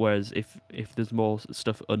them. Whereas if there's more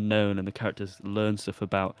stuff unknown and the characters learn stuff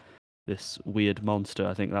about this weird monster,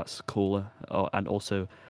 I think that's cooler and also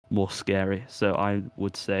more scary. So I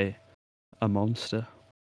would say a monster.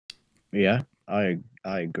 Yeah, I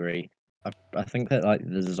agree. I think that like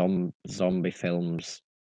the zombie films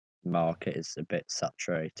market is a bit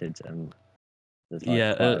saturated, and there's like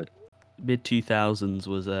Yeah, quite a, mid 2000s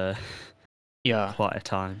was Yeah. quite a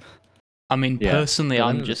time. I mean, yeah. personally, But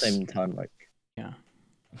then I'm at just. the same time, like Yeah.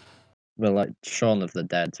 well, like Shaun of the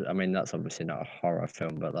Dead. I mean, that's obviously not a horror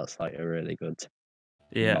film, but that's like a really good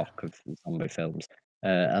Yeah, mock of zombie films.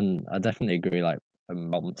 And I definitely agree. Like a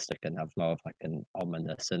monster can have more of like an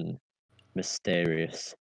ominous and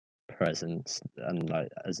mysterious presence, and like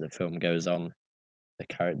as the film goes on, the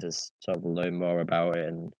characters sort of learn more about it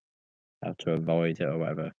and how to avoid it or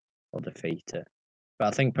whatever, or defeat it. But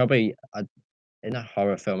I think probably in a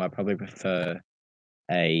horror film, I probably prefer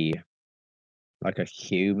a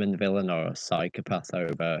human villain or a psychopath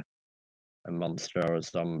over a monster or a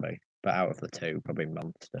zombie. But out of the two, probably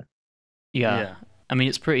monster. Yeah. I mean,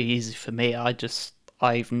 it's pretty easy for me.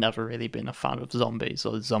 I've never really been a fan of zombies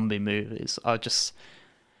or zombie movies. I just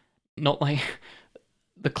not like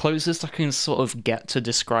the closest I can sort of get to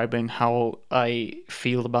describing how I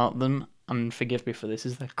feel about them, and forgive me for this,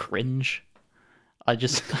 is they're cringe. I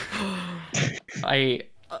just I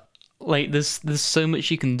like there's so much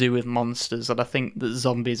you can do with monsters that I think that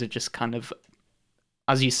zombies are just kind of,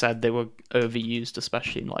 as you said, they were overused,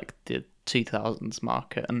 especially in like the 2000s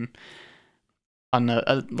market, and I know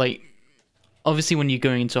like obviously when you're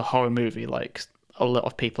going into a horror movie, like a lot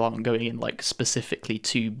of people aren't going in like specifically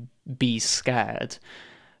to be scared,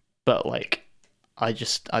 but like I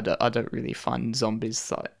don't really find zombies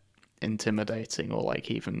that intimidating or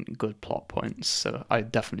like even good plot points, so I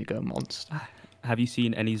definitely go monster. Have you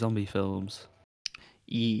seen any zombie films?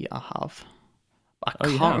 Yeah, I have. I Oh,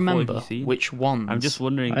 you can't have? What have remember you seen? which ones. I'm just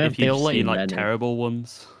wondering I if have you've all seen like many. terrible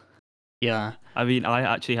ones. Yeah. I mean, I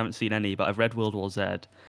actually haven't seen any, but I've read World War Z,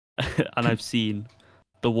 and I've seen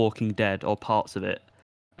The Walking Dead or parts of it.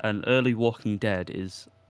 And early Walking Dead is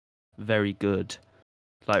very good,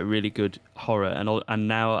 like really good horror. And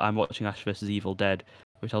now I'm watching Ash vs Evil Dead,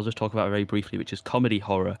 which I'll just talk about very briefly, which is comedy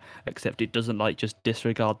horror, except it doesn't like just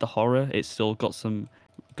disregard the horror. It's still got some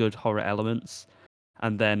good horror elements.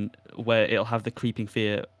 And then where it'll have the creeping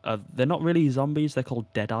fear of, they're not really zombies, they're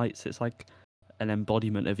called deadites. It's like an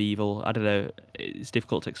embodiment of evil. I don't know, it's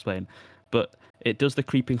difficult to explain. But it does the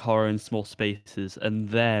creeping horror in small spaces, and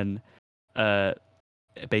then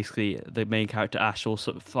basically the main character Ash will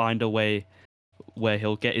sort of find a way where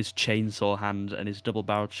he'll get his chainsaw hand and his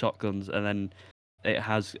double-barreled shotguns, and then it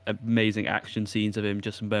has amazing action scenes of him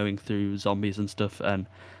just mowing through zombies and stuff, and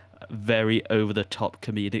very over-the-top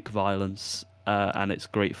comedic violence, and it's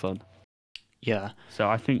great fun. Yeah. So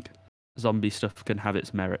I think zombie stuff can have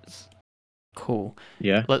its merits. Cool.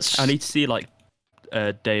 Yeah. Let's. I need to see like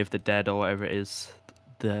Day of the Dead or whatever it is,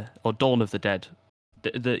 or Dawn of the Dead,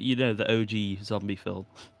 the OG zombie film.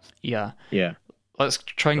 Yeah. Yeah. Let's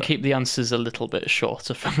try and keep the answers a little bit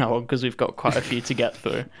shorter from now on because we've got quite a few to get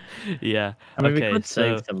through. Yeah. I mean, okay, we could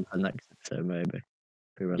so save some for next episode, maybe.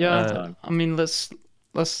 If we run Yeah. out of time. I mean, let's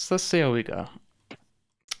see how we go.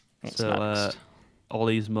 What's next?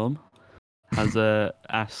 Ollie's mum has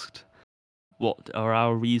asked, what are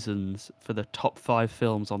our reasons for the top 5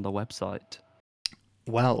 films on the website?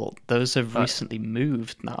 Well, those have recently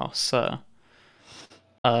moved now, so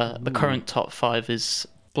the current top 5 is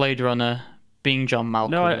Blade Runner, Being John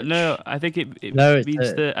Malkovich. No, I think it No, it's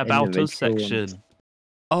means the About individual Us section. ones.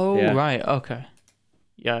 Oh, Yeah. right, okay.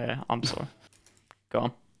 Yeah, I'm sorry. Go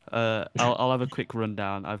on. I'll have a quick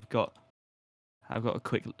rundown. I've got a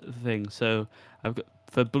quick thing. So I've got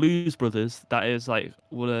for Blues Brothers. That is like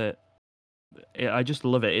I just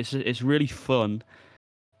love it. It's really fun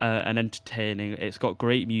and entertaining. It's got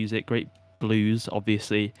great music, great blues,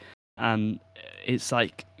 obviously, and it's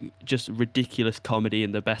like just ridiculous comedy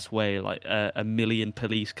in the best way. Like a million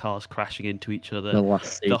police cars crashing into each other. The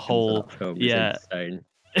last sequence whole- of that film yeah. is insane.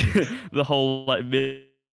 The whole like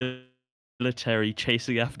military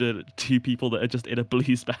chasing after 2 people that are just in a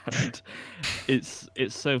blues band. It's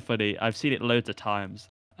so funny. I've seen it loads of times.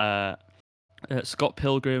 Scott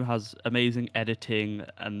Pilgrim has amazing editing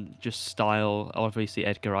and just style. Obviously,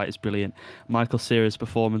 Edgar Wright is brilliant. Michael Cera's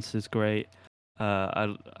performance is great.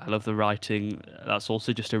 I love the writing. That's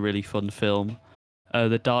also just a really fun film.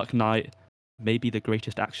 The Dark Knight, maybe the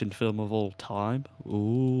greatest action film of all time.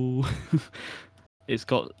 Ooh. It's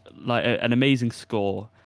got like an amazing score,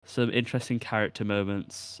 some interesting character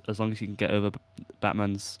moments, as long as you can get over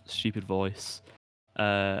Batman's stupid voice,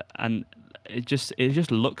 and it just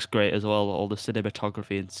looks great as well. All the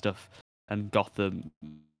cinematography and stuff, and Gotham.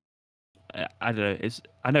 I don't know.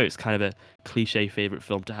 I know it's kind of a cliche favorite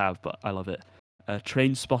film to have, but I love it.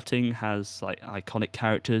 Trainspotting has like iconic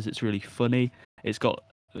characters. It's really funny. It's got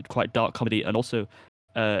quite dark comedy, and also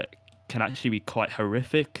can actually be quite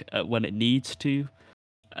horrific when it needs to.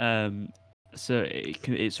 So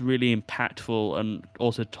it's really impactful, and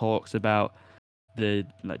also talks about the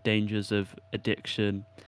dangers of addiction.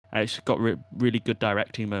 And it's got really good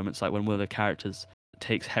directing moments, like when one of the characters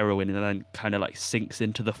takes heroin and then kind of like sinks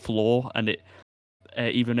into the floor, and it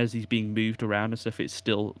even as he's being moved around and stuff, it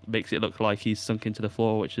still makes it look like he's sunk into the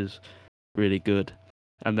floor, which is really good.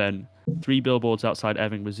 And then 3 Billboards Outside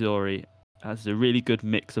Ebbing, Missouri has a really good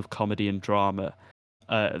mix of comedy and drama.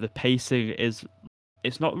 The pacing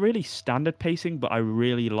it's not really standard pacing, but I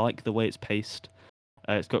really like the way it's paced.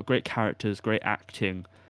 It's got great characters, great acting,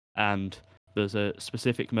 and there's a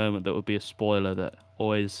specific moment that would be a spoiler that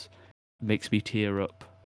always makes me tear up.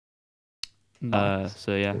 Nice.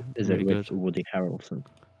 So yeah, Is really it with good. Woody Harrelson?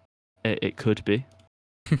 It could be.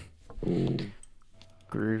 Ooh.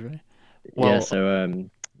 Groovy. Yeah, Well, so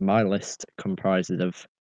my list comprises of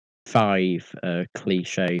 5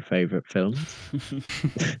 cliche favorite films.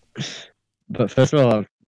 But first of all,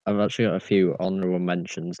 I've actually got a few honorable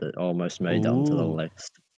mentions that almost made it onto the Ooh.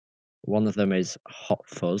 list. One of them is Hot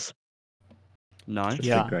Fuzz, Nice. just a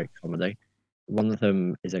Yeah. great comedy. One of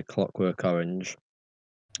them is A Clockwork Orange,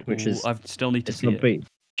 which Ooh, is I still need to it's see it. probably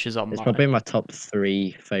which is on it's mine. probably my top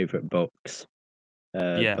 3 favorite books,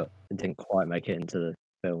 Yeah. but it didn't quite make it into the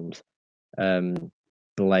films.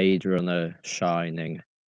 Blade Runner, Shining,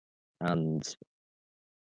 and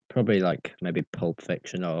probably like maybe Pulp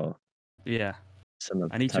Fiction or Yeah. some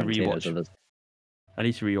of I need to Tarantino's rewatch. others. I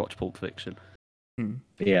need to rewatch Pulp Fiction.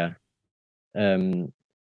 But yeah,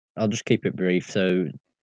 I'll just keep it brief. So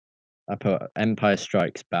I put Empire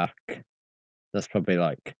Strikes Back. That's probably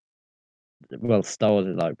like, well, Star Wars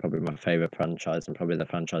is like probably my favorite franchise and probably the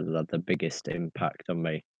franchise that had the biggest impact on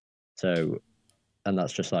me. So, and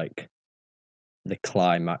that's just like the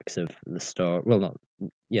climax of the story. Well, not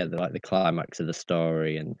yeah, the climax of the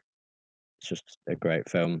story, and it's just a great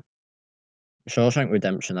film. Shawshank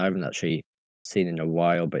Redemption, I haven't actually seen in a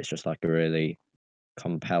while, but it's just like a really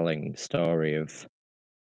compelling story of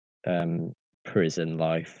um, prison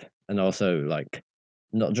life, and also like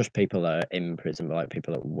not just people that are in prison, but like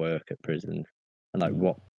people that work at prison, and like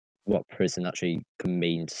what prison actually can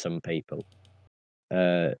mean to some people.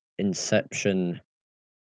 Inception,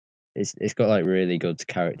 it's got like really good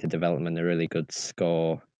character development, a really good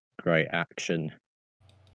score, great action,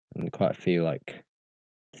 and quite a few like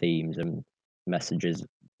themes and messages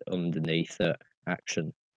underneath the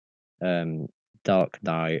action. Um, Dark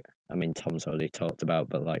Knight, I mean, Tom's already talked about,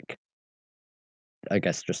 but like, I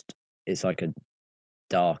guess just it's like a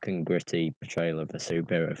dark and gritty portrayal of a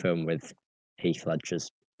superhero film with Heath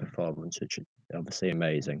Ledger's performance, which is obviously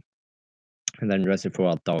amazing. And then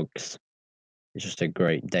Reservoir Dogs is just a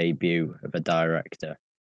great debut of a director.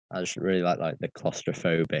 I just really like the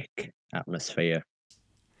claustrophobic atmosphere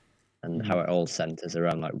and how it all centers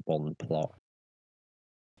around like one plot.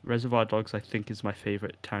 Reservoir Dogs, I think, is my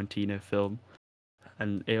favorite Tarantino film,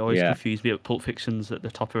 and it always Yeah, confused me that Pulp Fiction's at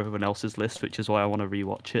the top of everyone else's list, which is why I want to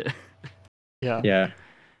rewatch it. Yeah. yeah.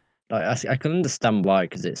 Like I can understand why,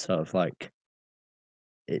 because it's sort of like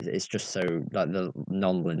it's just so like the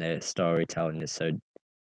non-linear storytelling is so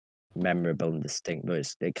memorable and distinct, but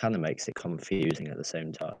it kind of makes it confusing at the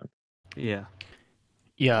same time. Yeah.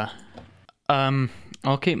 Yeah.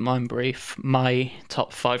 I'll keep mine brief. My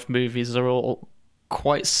top 5 movies are all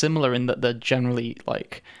quite similar in that they're generally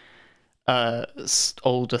like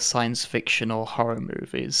older science fiction or horror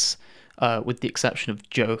movies, with the exception of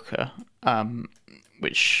Joker,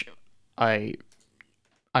 which I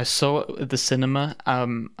I saw at the cinema.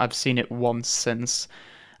 I've seen it once since,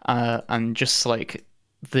 and just like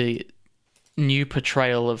the new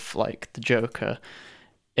portrayal of like the Joker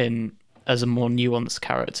in as a more nuanced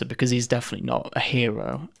character, because he's definitely not a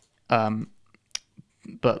hero,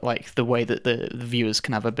 but like the way that the viewers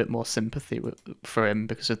can have a bit more sympathy for him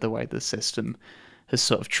because of the way the system has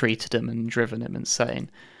sort of treated him and driven him insane.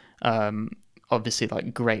 Obviously,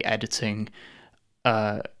 like great editing,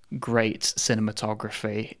 great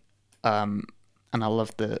cinematography, and I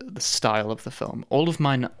love the style of the film. All of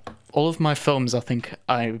my films, I think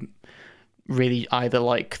I really either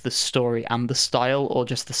like the story and the style, or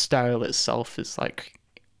just the style itself is like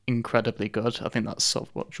incredibly good. I think that's sort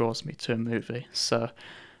of what draws me to a movie. So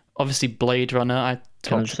obviously Blade Runner, I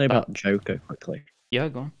Can I talked just say about. about Joker quickly? Yeah,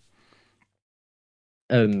 go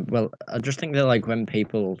on. Well, I just think that like when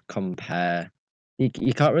people compare, you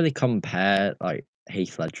can't really compare like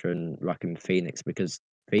Heath Ledger and Joaquin Phoenix, because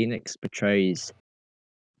Phoenix portrays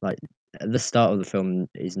like at the start of the film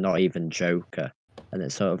he's not even Joker, and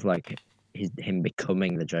it's sort of like him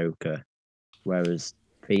becoming the Joker, whereas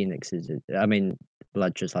Phoenix is, I mean,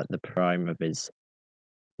 Ledger's like the prime of his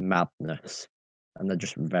madness, and they're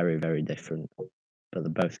just very very different, but they're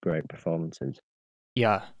both great performances.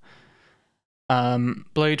 Yeah.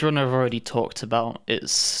 Blade Runner I've already talked about.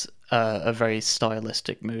 It's a very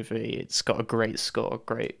stylistic movie. It's got a great score,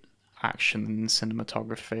 great action and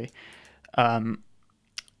cinematography.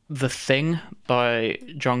 The Thing by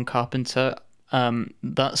John Carpenter,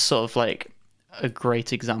 that's sort of like a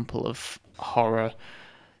great example of horror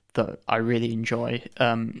that I really enjoy.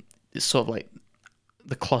 It's sort of like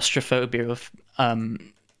the claustrophobia of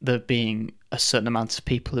there being a certain amount of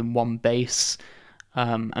people in one base,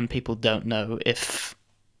 and people don't know if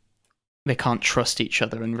they can't trust each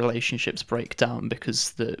other and relationships break down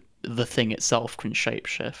because the thing itself can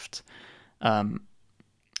shapeshift.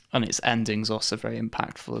 And its ending's also very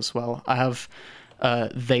impactful as well. I have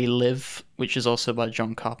They Live, which is also by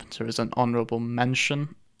John Carpenter, as an honourable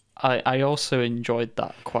mention. I also enjoyed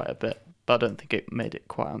that quite a bit, but I don't think it made it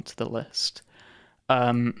quite onto the list.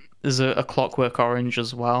 There's a Clockwork Orange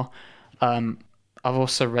as well. I've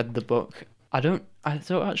also read the book. I don't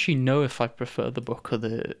actually know if I prefer the book or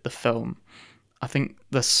the film. I think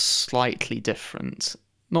they're slightly different.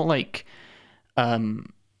 Not like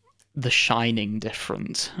The Shining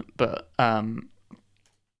different, but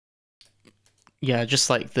yeah, just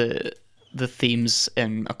like the themes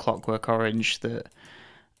in A Clockwork Orange,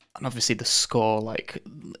 and obviously the score, like,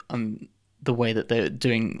 and the way that they're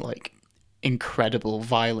doing like incredible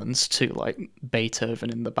violence to like Beethoven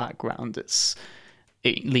in the background.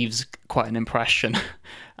 It leaves quite an impression,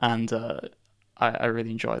 and I really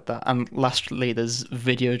enjoyed that. And lastly, there's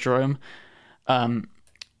Videodrome,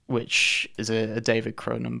 which is a David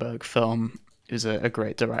Cronenberg film. Who's a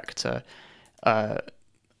great director.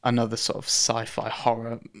 Another sort of sci-fi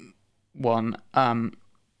horror one.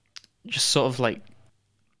 Just sort of like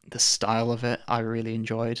the style of it, I really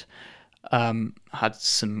enjoyed. Had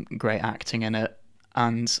some great acting in it,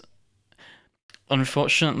 and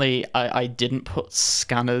unfortunately, I didn't put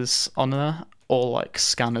Scanners on there, or like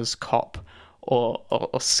Scanners Cop, or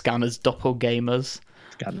Scanners Doppelgamers,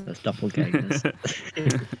 Scanners, doppelgangers.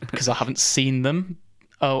 because I haven't seen them.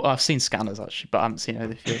 Oh, I've seen Scanners actually, but I haven't seen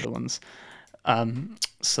any of the other ones.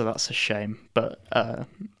 So that's a shame. But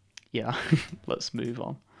yeah, let's move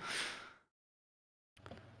on.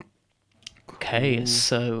 Okay,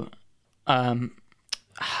 so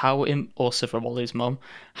also from Ollie's mum,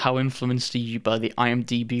 how influenced are you by the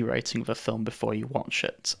IMDb rating of a film before you watch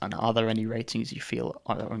it, and are there any ratings you feel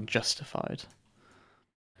are unjustified?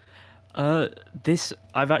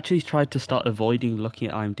 I've actually tried to start avoiding looking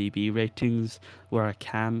at IMDb ratings where I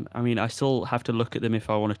can. I mean, I still have to look at them if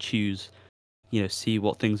I want to choose, see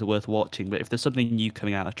what things are worth watching. But if there's something new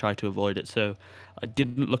coming out, I try to avoid it. So I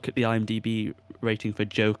didn't look at the IMDb rating for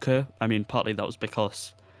Joker. I mean, partly that was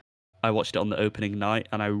because I watched it on the opening night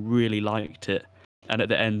and I really liked it. And at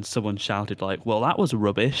the end, someone shouted like, "Well, that was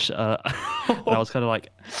rubbish." And I was kind of like,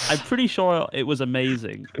 "I'm pretty sure it was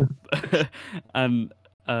amazing." And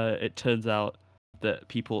it turns out that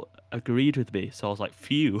people agreed with me, so I was like,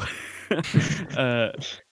 "Phew,"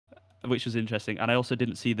 which was interesting. And I also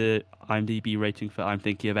didn't see the IMDb rating for "I'm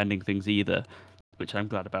Thinking of Ending Things" either, which I'm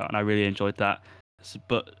glad about, and I really enjoyed that.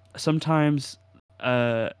 But sometimes,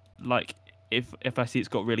 like if I see it's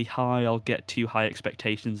got really high, I'll get too high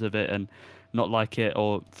expectations of it and not like it,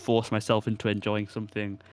 or force myself into enjoying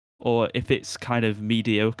something. Or if it's kind of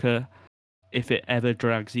mediocre, if it ever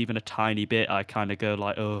drags even a tiny bit, I kind of go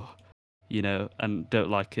like, oh, and don't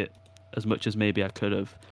like it as much as maybe I could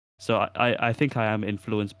have. So I think I am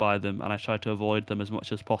influenced by them, and I try to avoid them as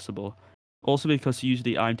much as possible. Also because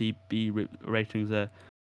usually IMDb ratings are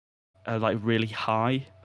like really high.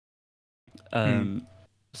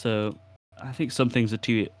 So I think some things are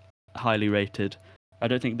too highly rated. I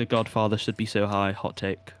don't think The Godfather should be so high. Hot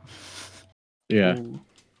take. Yeah, Ooh.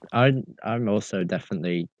 I'm also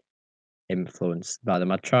definitely influenced by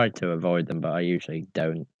them. I try to avoid them, but I usually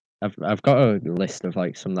don't. I've got a list of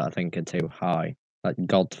like some that I think are too high, like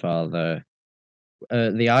Godfather,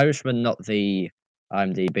 The Irishman, not the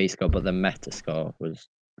IMDb score, but the Metascore was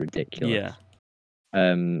ridiculous.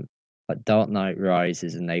 Yeah. Like Dark Knight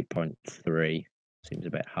Rises an 8.3 seems a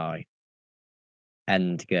bit high.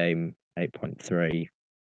 Endgame 8.3.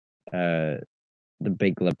 The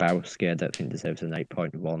Big Lebowski I don't think deserves an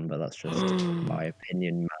 8.1, but that's just my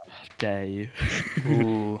opinion. Dare you?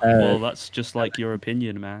 Ooh. Well, that's just like your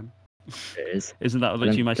opinion, man. It is. Isn't that And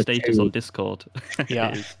literally then my for status two- on Discord?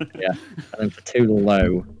 Yeah. It is. Yeah, and then for too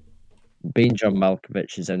low, Being John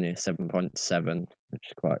Malkovich is only a 7.7, which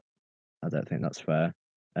is quite. I don't think that's fair.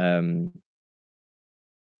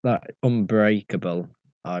 That Unbreakable,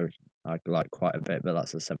 I like quite a bit, but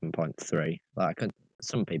that's a 7.3.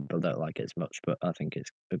 Some people don't like it as much, but I think it's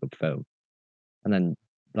a good film. And then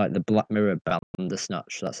like the Black Mirror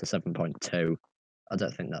Bandersnatch, that's a 7.2. I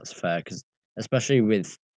don't think that's fair because especially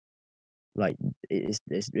with like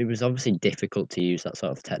it was obviously difficult to use that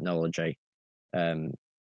sort of technology.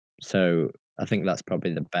 So I think that's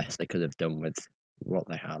probably the best they could have done with what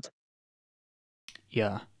they had.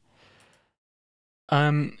 Yeah.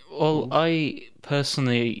 Well, I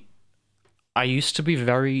personally, I used to be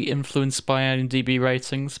very influenced by IMDb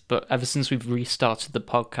ratings, but ever since we've restarted the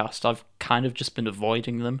podcast, I've kind of just been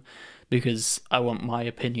avoiding them because I want my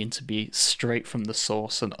opinion to be straight from the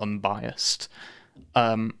source and unbiased.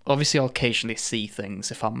 Obviously, I'll occasionally see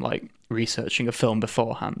things if I'm like researching a film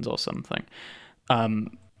beforehand or something.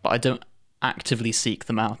 But I don't actively seek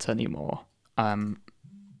them out anymore.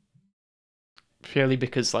 Purely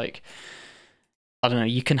because, like, I don't know,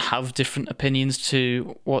 you can have different opinions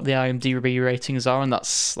to what the IMDb ratings are, and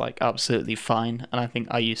that's like absolutely fine. And I think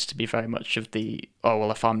I used to be very much of the, oh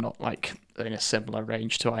well, if I'm not like in a similar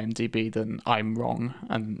range to IMDb, then I'm wrong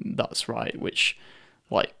and that's right, which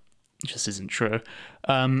like just isn't true.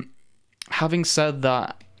 Having said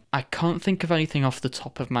that, I can't think of anything off the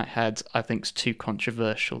top of my head I think's too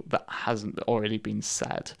controversial that hasn't already been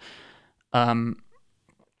said.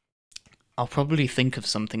 I'll probably think of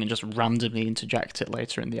something and just randomly interject it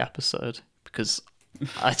later in the episode because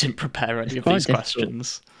I didn't prepare any of quite these difficult.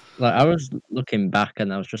 questions. Like, I was looking back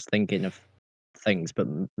and I was just thinking of things, but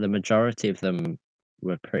the majority of them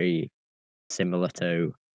were pretty similar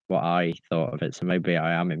to what I thought of it, so maybe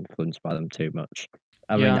I am influenced by them too much.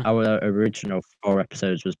 I mean, Yeah. our original 4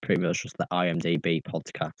 episodes was pretty much just the IMDb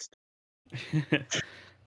podcast.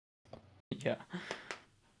 Yeah.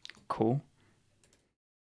 Cool.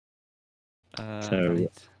 So,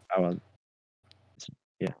 Right. Our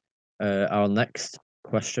our next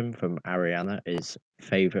question from Ariana is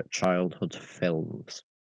favorite childhood films.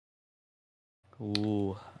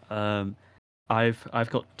 Ooh. I've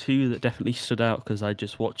got two that definitely stood out because I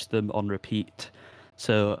just watched them on repeat.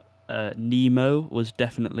 So Nemo was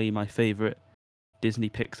definitely my favorite Disney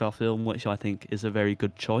Pixar film, which I think is a very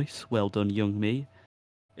good choice. Well done, young me.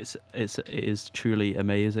 It is truly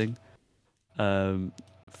amazing.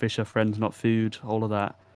 Fish are friends, not food. All of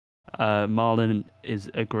that. Marlin is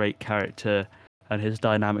a great character, and his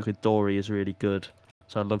dynamic with Dory is really good.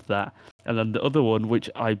 So I love that. And then the other one, which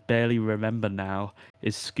I barely remember now,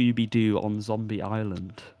 is Scooby Doo on Zombie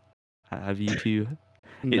Island. Have you two?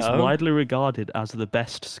 It's No. widely regarded as the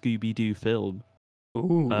best Scooby Doo film.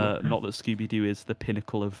 Ooh. Not that Scooby Doo is the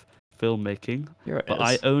pinnacle of filmmaking, Here it but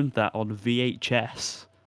is. I owned that on VHS.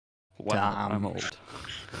 Wow, I'm Damn. old.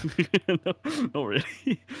 No, not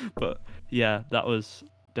really, but yeah, that was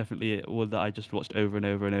definitely one that I just watched over and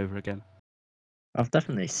over and over again. I've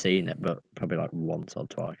definitely seen it, but probably like once or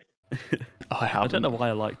twice. I I haven't. don't know why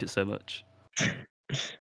I liked it so much.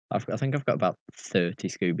 I think I've got about 30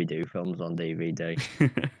 Scooby Doo films on DVD.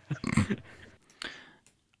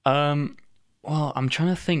 Well, I'm trying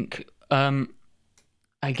to think.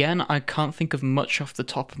 Again, I can't think of much off the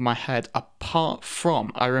top of my head, apart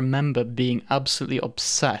from I remember being absolutely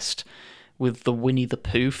obsessed with the Winnie the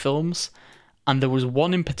Pooh films. And there was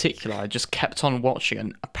one in particular I just kept on watching,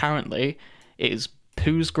 and apparently it is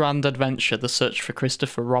Pooh's Grand Adventure, The Search for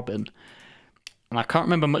Christopher Robin. And I can't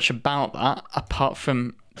remember much about that, apart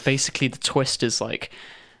from basically the twist is like,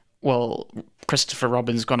 well, Christopher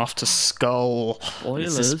Robin's gone off to Skull.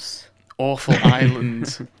 It's this Spoilers. awful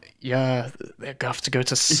island. Yeah, they have to go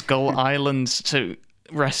to Skull Island to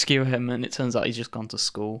rescue him, and it turns out he's just gone to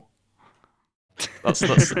school. That's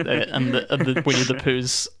it. And the Winnie the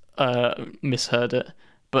Pooh's misheard it.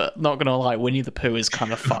 But not gonna lie, Winnie the Pooh is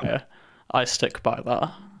kind of fire. I stick by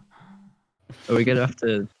that. Are we gonna have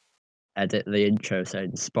to edit the intro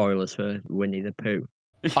saying spoilers for Winnie the Pooh?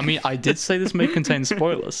 I mean, I did say this may contain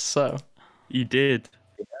spoilers, so You did.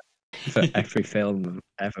 For every film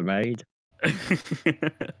ever made.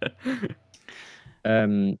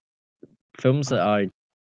 Films that I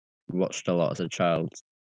watched a lot as a child: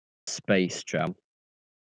 Space Jam,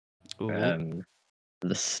 Ooh.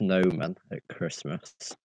 The Snowman at Christmas.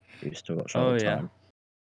 Used to watch all Oh the yeah.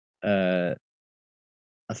 time.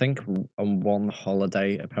 I think on one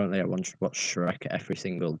holiday, apparently I watched Shrek every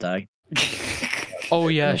single day. oh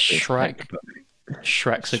yeah, Obviously, it's Shrek. fake, but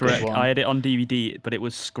Shrek's a good Shrek. one. I had it on DVD, but it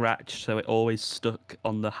was scratched, so it always stuck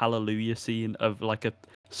on the Hallelujah scene of like a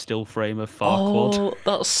still frame of Farquaad. Oh,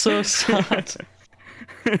 that's so sad.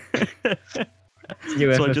 you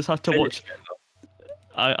So I ever just had to finish watch. it?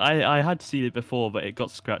 I had seen it before, but it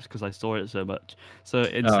got scratched because I saw it so much. So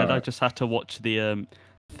instead, I Alright. just had to watch the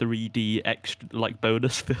 3D extra like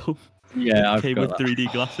bonus film. Yeah, I've Came got with that.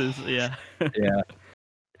 3D glasses. Yeah. Yeah,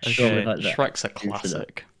 surely Okay. like the Shrek's a execution of-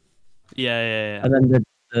 classic. Yeah. And then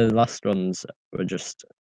the last ones were just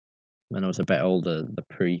when I was a bit older, the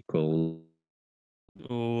prequel.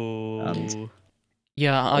 Oh.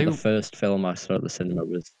 Yeah, The first film I saw at the cinema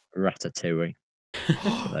was Ratatouille.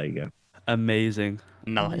 There you go. Amazing.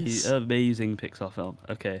 nice. Amazing Pixar film.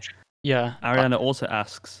 Okay. Yeah, Ariana also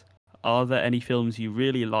asks, are there any films you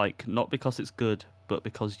really like, not because it's good, but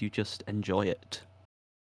because you just enjoy it?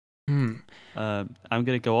 I'm going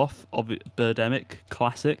to go off. Birdemic,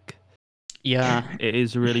 classic. yeah. It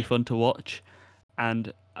is really fun to watch.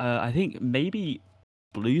 And I think maybe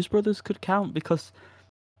Blues Brothers could count because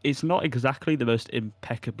it's not exactly the most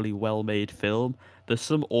impeccably well-made film. There's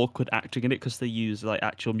some awkward acting in it because they use like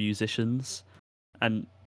actual musicians, and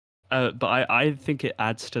but I think it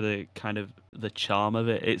adds to the kind of the charm of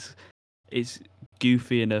it. It's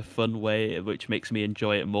goofy in a fun way, which makes me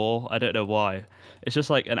enjoy it more. I don't know why. It's just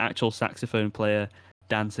like an actual saxophone player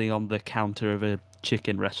dancing on the counter of a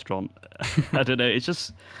chicken restaurant. I don't know. I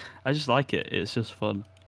just like it. It's just fun.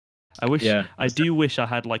 I do wish I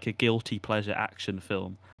had like a guilty pleasure action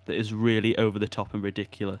film that is really over the top and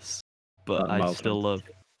ridiculous, but Like I Miles still love.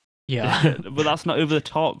 Yeah. But that's not over the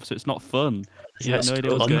top, so it's not fun. Yeah, It's it's no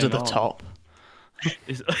idea what's under going the on. top.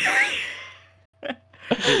 It's...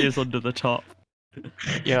 It is under the top.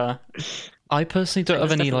 Yeah. I personally don't have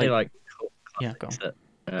There's any definitely, like. cult Yeah, go on. classics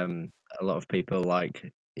that a lot of people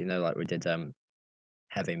like. Like we did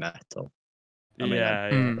heavy metal. I mean, Yeah.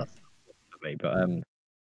 that's not for me, but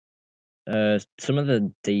some of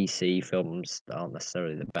the DC films aren't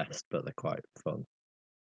necessarily the best, but they're quite fun.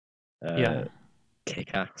 Yeah.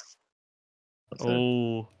 Kick-Ass.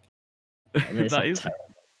 Oh, I mean, it's that not is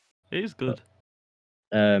terrible. it is good.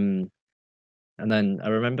 And then I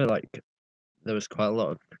remember there was quite a lot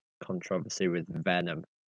of controversy with Venom,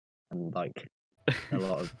 and a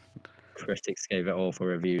lot of critics gave it awful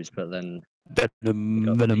reviews, but then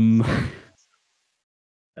Venom.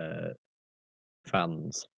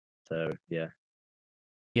 fans. So yeah,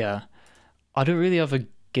 Yeah. I don't really have a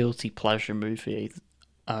guilty pleasure movie.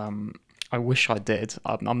 I wish I did.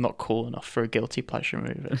 I'm not cool enough for a guilty pleasure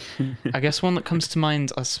movie. I guess one that comes to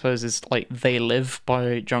mind, I suppose, is like They Live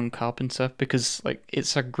by John Carpenter, because like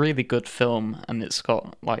it's a really good film and it's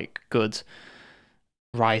got like good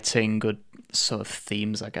writing, good sort of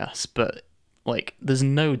themes, I guess. But like, there's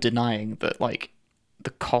no denying that like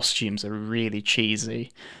the costumes are really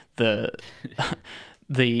cheesy. The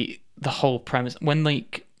the whole premise when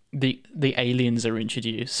like the aliens are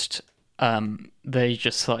introduced, they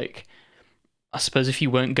just like. I suppose if you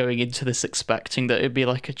weren't going into this expecting that it'd be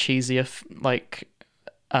like a cheesier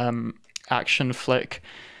action flick,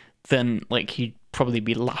 then like you'd probably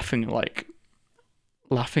be laughing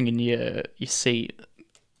in your seat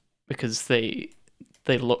because they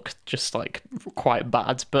look just like quite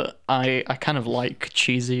bad. But I kind of like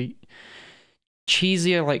cheesier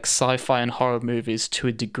like sci-fi and horror movies to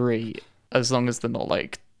a degree, as long as they're not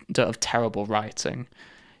like don't have terrible writing,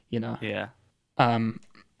 Yeah.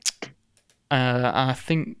 I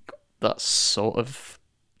think that's sort of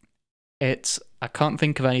it. I can't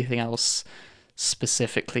think of anything else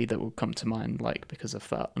specifically that will come to mind, like, because of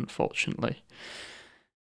that, unfortunately.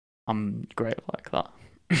 I'm great like that.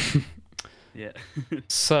 Yeah.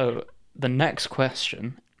 So, the next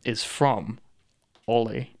question is from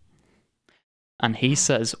Ollie. And he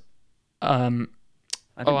says, I didn't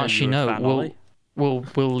know you actually, were a no, fan, Ollie. we'll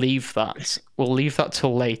leave that. We'll leave that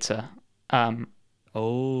till later.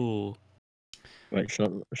 Oh. wait,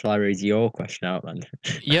 shall I read your question out then?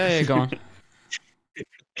 Yeah, go on.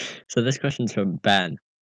 So this question's from Ben.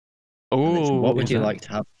 And it's, what would you Ben. like to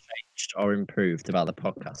have changed or improved about the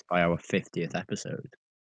podcast by our 50th episode?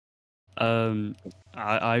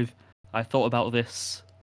 I thought about this,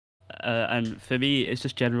 and for me, it's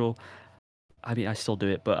just general. I mean, I still do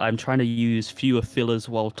it, but I'm trying to use fewer fillers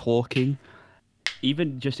while talking,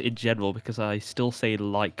 even just in general, because I still say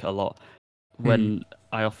like a lot when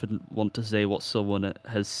I often want to say what someone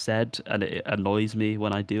has said, and it annoys me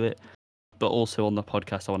when I do it. But also on the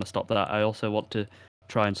podcast, I want to stop that. I also want to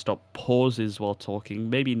try and stop pauses while talking.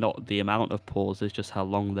 Maybe not the amount of pauses, just how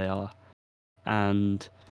long they are, and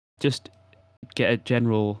just get a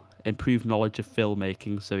general improved knowledge of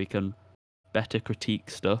filmmaking so we can better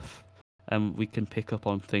critique stuff and we can pick up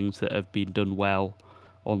on things that have been done well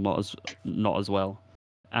or not as well.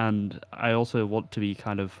 And I also want to be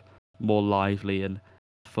kind of more lively and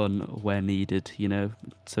fun where needed,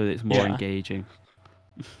 so it's more engaging.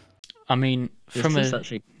 I mean, from This is a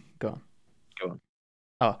actually... Go on. Go on.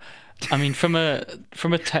 Oh, I mean, from a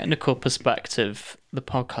technical perspective, the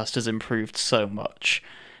podcast has improved so much.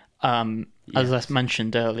 As I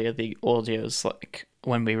mentioned earlier, the audio's like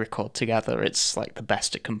when we record together, it's like the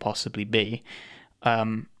best it can possibly be.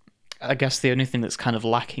 I guess the only thing that's kind of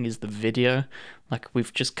lacking is the video. Like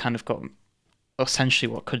we've just kind of got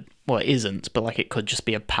essentially it isn't, but like it could just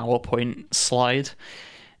be a PowerPoint slide.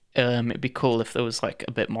 It'd be cool if there was like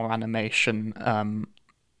a bit more animation.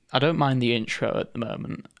 I don't mind the intro at the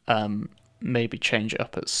moment. Maybe change it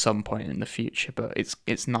up at some point in the future, but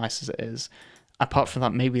it's nice as it is. Apart from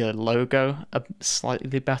that, maybe a logo, a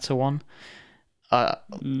slightly better one. I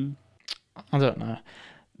don't know.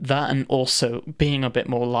 That, and also being a bit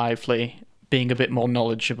more lively, being a bit more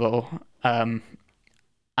knowledgeable.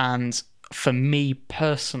 And for me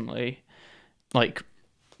personally, like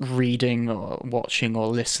reading or watching or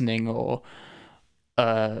listening or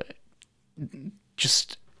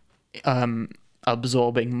just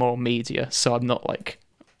absorbing more media, so I'm not like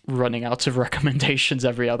running out of recommendations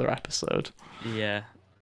every other episode. Yeah,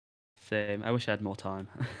 same. I wish I had more time.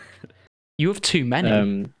 You have too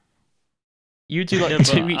many. You do like Yeah, but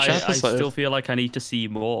 2 each I episode. still feel like I need to see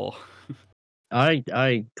more.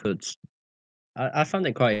 I could. I found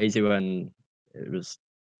it quite easy when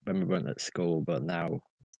we weren't at school, but now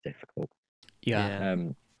it's difficult. Yeah.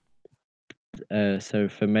 So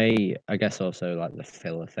for me, I guess also like the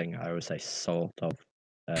filler thing, I would say sort of.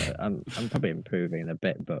 I'm probably improving a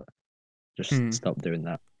bit, but just stop doing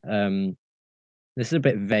that. This is a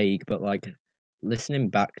bit vague, but like listening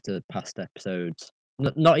back to past episodes,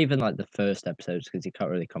 not even like the first episodes because you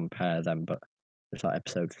can't really compare them, but just like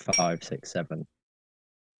episode 5, 6, 7,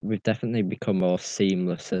 we've definitely become more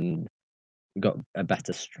seamless and we've got a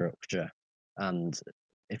better structure. And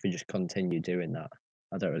if we just continue doing that,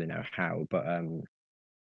 I don't really know how, but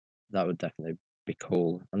that would definitely be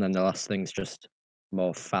cool. And then the last thing's just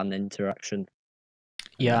more fan interaction.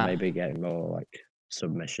 Yeah. Maybe getting more like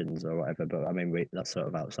submissions or whatever. But I mean, that's sort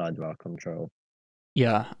of outside of our control.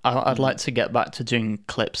 Yeah, I'd like to get back to doing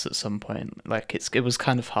clips at some point. Like it was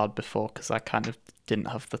kind of hard before because I kind of didn't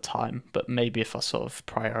have the time. But maybe if I sort of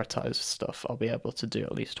prioritize stuff, I'll be able to do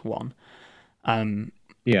at least one.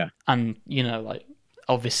 Yeah. And like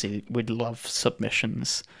obviously we'd love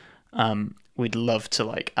submissions. We'd love to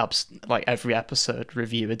like every episode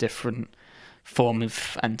review a different form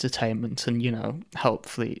of entertainment, and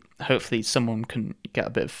hopefully someone can get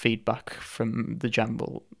a bit of feedback from the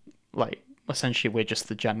general, like essentially we're just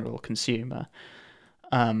the general consumer.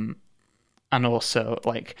 And also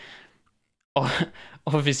like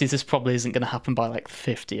obviously this probably isn't going to happen by like the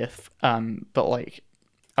 50th, but like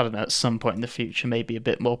I don't know, at some point in the future maybe a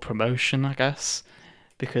bit more promotion, I guess,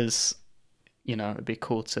 because it'd be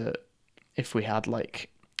cool to if we had like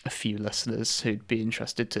a few listeners who'd be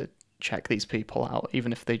interested to check these people out,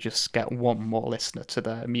 even if they just get one more listener to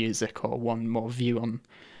their music or one more view on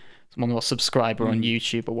one more subscriber on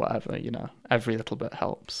YouTube or whatever. Every little bit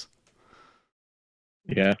helps.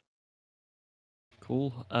 Yeah.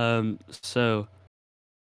 Cool. So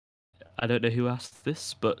I don't know who asked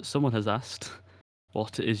this, but someone has asked,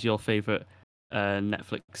 what is your favorite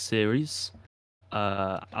Netflix series?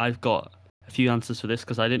 I've got a few answers for this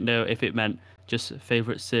because I didn't know if it meant just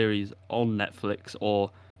favorite series on Netflix or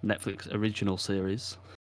Netflix original series.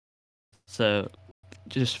 So,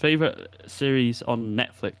 just favorite series on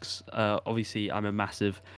Netflix. Obviously, I'm a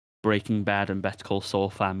massive Breaking Bad and Better Call Saul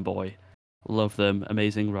fanboy. Love them,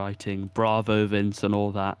 amazing writing, bravo Vince, and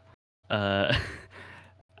all that.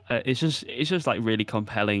 It's just like really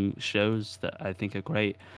compelling shows that I think are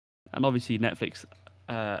great, and obviously Netflix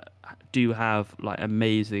do have like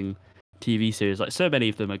amazing TV series. Like so many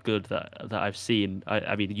of them are good that I've seen.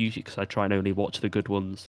 I mean usually because I try and only watch the good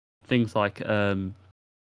ones. Things like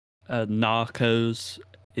Narcos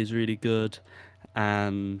is really good,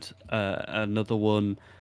 and another one,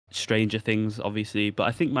 Stranger Things, obviously. But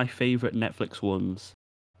I think my favorite Netflix ones,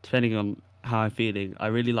 depending on how I'm feeling, I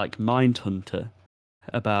really like Mindhunter,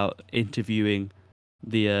 about interviewing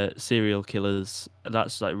the serial killers.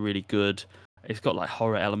 That's like really good. It's got like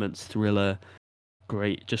horror elements, thriller,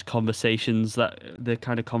 great, just conversations, that the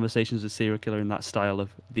kind of conversations with serial killer in that style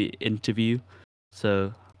of the interview.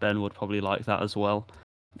 So Ben would probably like that as well.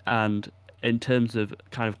 And in terms of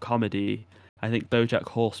kind of comedy, I think BoJack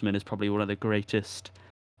Horseman is probably one of the greatest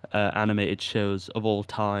animated shows of all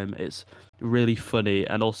time. It's really funny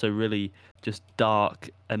and also really just dark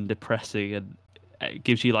and depressing, and it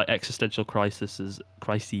gives you like existential crises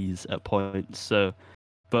at points. So,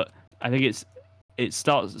 but I think it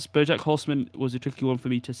starts. BoJack Horseman was a tricky one for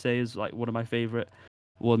me to say as like one of my favorite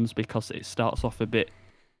ones because it starts off a bit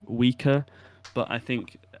weaker, but I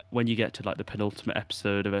think when you get to like the penultimate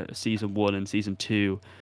episode of season 1 and season 2,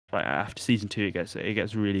 like after season 2 it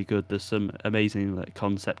gets really good. There's some amazing like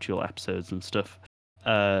conceptual episodes and stuff.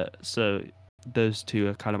 So those two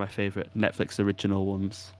are kind of my favorite Netflix original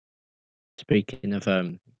ones. Speaking of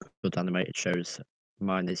good animated shows,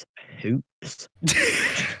 mine is Hoops.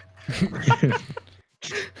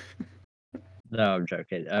 No, I'm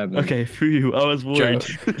joking. Okay, phew, I was worried.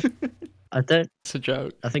 I don't. It's a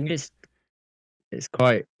joke. I think it's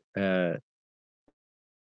quite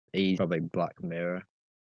easy. Probably Black Mirror.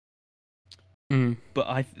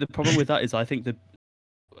 But the problem with that is I think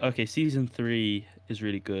season 3 is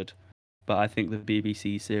really good, but I think the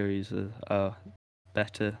BBC series are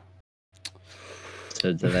better.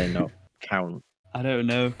 So do they not count? I don't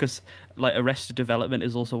know, because like Arrested Development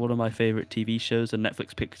is also one of my favorite TV shows, and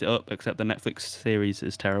Netflix picked it up. Except the Netflix series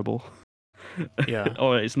is terrible, Yeah.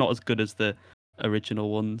 or it's not as good as the original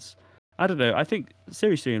ones. I don't know. I think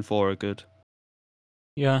series 3 and 4 are good.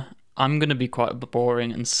 Yeah, I'm gonna be quite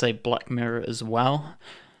boring and say Black Mirror as well.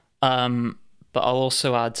 But I'll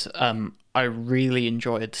also add, I really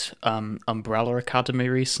enjoyed Umbrella Academy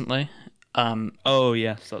recently. Oh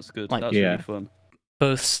yes, that's good. Like- That's Yeah. really fun.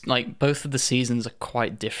 Both of the seasons are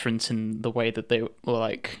quite different in the way that they were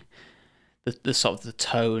like the sort of the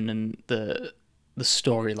tone and the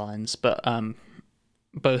storylines, but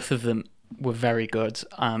both of them were very good.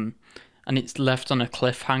 And it's left on a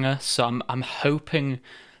cliffhanger, so I'm hoping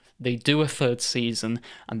they do a third season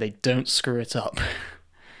and they don't screw it up.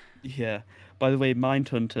 Yeah. By the way,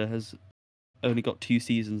 Mindhunter has only got 2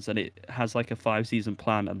 seasons, and it has like a 5-season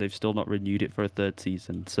plan, and they've still not renewed it for a third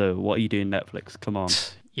season. So what are you doing, Netflix? Come on,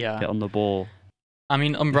 Yeah. get on the ball. I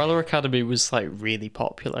mean, Umbrella Academy was like really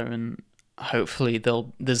popular, and hopefully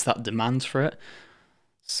there's that demand for it.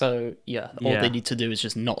 So yeah, all Yeah. they need to do is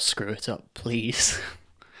just not screw it up, please.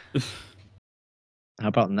 How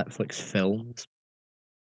about Netflix films?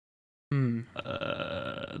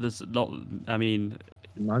 There's not. I mean,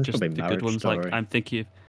 Mine's just probably the good Marriage ones. Story. Like I'm thinking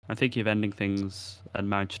of Ending Things and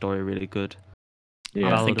Marriage Story are really good. yeah,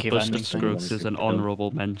 I'm Ballad thinking of of Buster Ending Scruggs Things. is an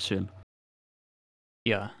honourable mention,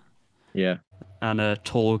 Yeah, yeah. and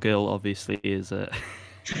Tall Girl obviously is a.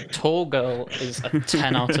 Tall Girl is a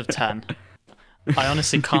 10 out of 10. I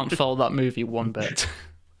honestly can't fault that movie one bit.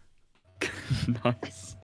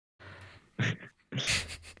 Nice.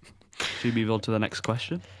 Should we move on to the next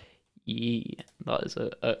question? Yeah,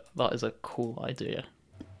 that is a cool idea.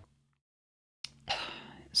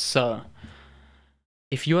 So,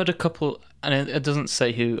 if you had a couple, and it doesn't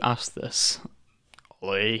say who asked this,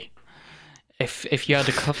 Ollie. If you had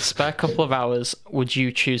a spare couple of hours, would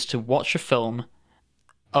you choose to watch a film?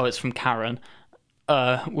 Oh, it's from Karen.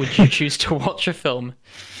 Would you choose to watch a film,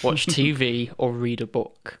 watch TV, or read a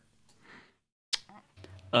book?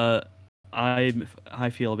 I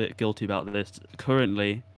feel a bit guilty about this.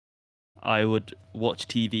 Currently, I would watch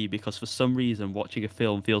TV because for some reason watching a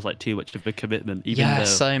film feels like too much of a commitment. Even Yeah, though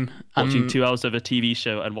same. watching 2 hours of a TV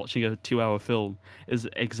show and watching a 2-hour film is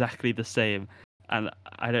exactly the same, and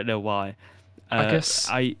I don't know why. I guess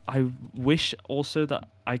I wish also that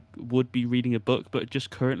I would be reading a book, but just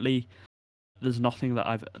currently there's nothing that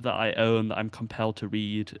I own that I'm compelled to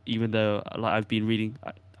read. Even though like I've been reading,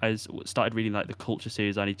 I started reading like the Culture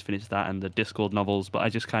series. I need to finish that and the Discord novels, but I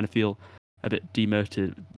just kind of feel a bit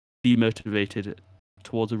demotivated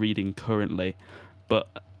towards a reading currently. But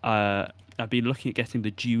I've been looking at getting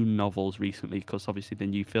the Dune novels recently because obviously the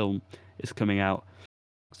new film is coming out,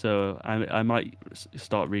 so I might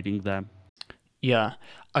start reading them. yeah.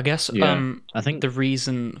 I guess Yeah, I think the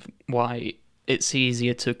reason why it's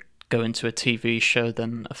easier to go into a TV show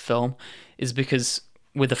than a film is because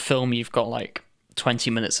with a film you've got like 20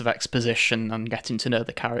 minutes of exposition and getting to know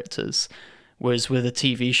the characters. Whereas with a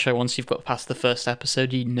TV show, once you've got past the first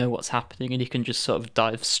episode, you know what's happening and you can just sort of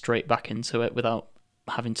dive straight back into it without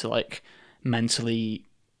having to like mentally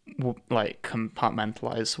like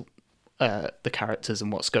compartmentalize the characters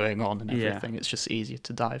and what's going on and Yeah. everything. It's just easier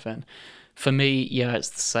to dive in. For me, yeah, it's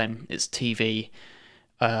the same. It's TV.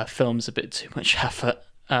 Film's a bit too much effort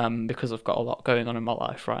because I've got a lot going on in my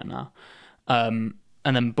life right now. And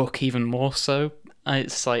then book even more so.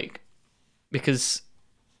 It's like because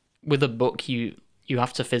with a book you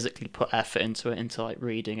have to physically put effort into it, into like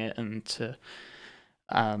reading it and to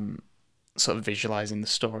sort of visualizing the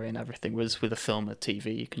story and everything. Whereas with a film or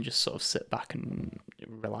TV, you can just sort of sit back and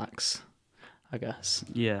relax. I guess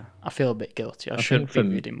Yeah. I feel a bit guilty. I I should think be for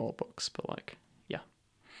reading more books, but like,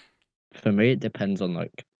 for me it depends on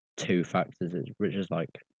like two factors, which is like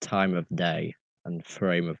time of day and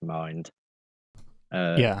frame of mind.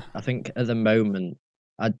 yeah, I think at the moment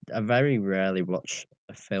I very rarely watch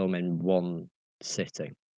a film in one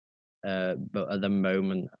sitting. But at the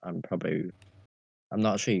moment I'm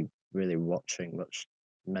not actually really watching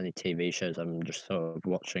many TV shows. I'm just sort of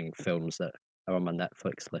watching films that are on my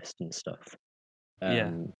Netflix list and stuff.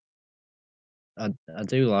 Yeah. Um, I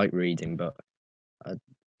do like reading, but I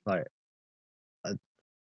like I,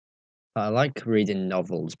 I like reading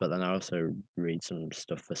novels, but then I also read some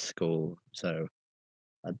stuff for school, so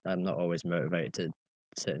I'm not always motivated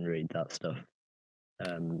to sit and read that stuff.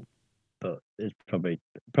 Um, but it's probably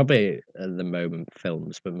at the moment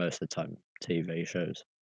films, but most of the time TV shows.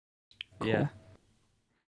 cool. Yeah.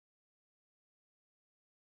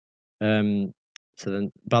 So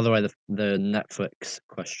then, by the way, the Netflix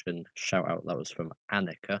question shout out that was from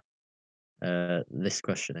Annika. This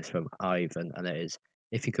question is from Ivan, and it is: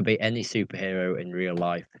 if you could be any superhero in real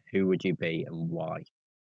life, who would you be and why?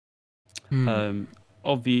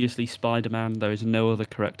 Obviously Spider-Man. There is no other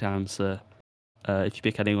correct answer. If you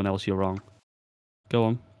pick anyone else, you're wrong. Go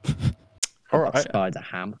on. How All about right.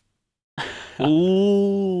 Spider-Ham.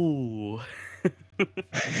 Ooh.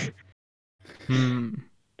 Hmm.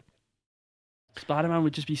 Spider-Man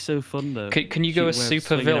would just be so fun though. Can you go a Shoot webs super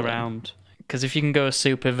swinging villain? around. Because if you can go a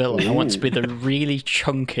super villain, I want to be Ooh. the really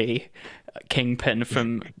chunky Kingpin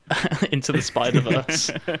from Into the Spider-Verse.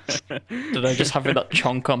 Did I just having that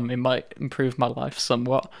chunk on me might improve my life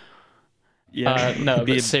somewhat? Yeah. No,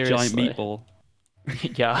 be but a giant seriously. meatball.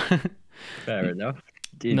 Yeah. Fair enough.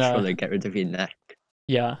 You'd No. probably get rid of your neck.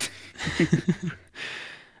 Yeah.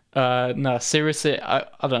 No, seriously, I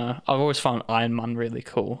don't know. I've always found Iron Man really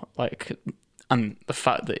cool. Like, and the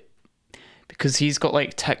fact that because he's got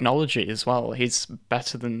like technology as well, he's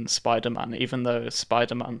better than Spider-Man, even though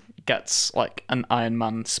Spider-Man gets like an Iron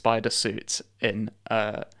Man spider suit in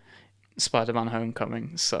Spider-Man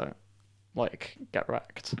Homecoming. So, like, get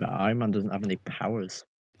wrecked. But Iron Man doesn't have any powers.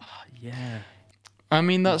 Yeah. I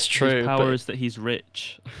mean, that's true. His power But is that he's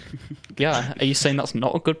rich. yeah, are you saying that's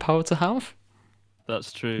not a good power to have?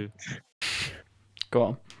 That's true. Go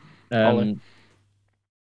on. Ollie.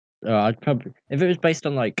 I'd probably, if it was based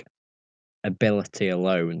on like ability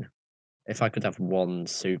alone, if I could have one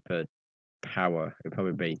super power, it'd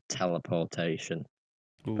probably be teleportation.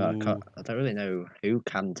 But Ooh. I don't really know who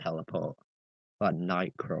can teleport. Like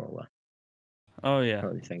Nightcrawler, Oh yeah.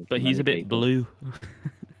 probably think. But he's a bit blue.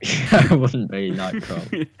 I wouldn't be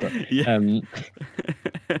Nightcrawler. But, Yeah.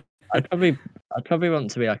 I'd probably want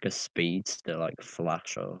to be like a speedster, like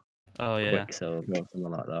Flash or Oh yeah. Quicksilver or something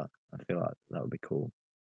like that. I feel like that would be cool.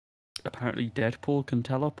 Apparently Deadpool can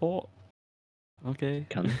teleport. Okay.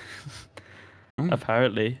 Can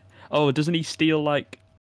Apparently. Oh, doesn't he steal like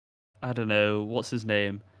I don't know, what's his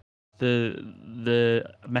name? The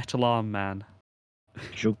metal arm man.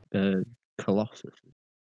 Colossus?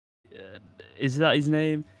 Is that his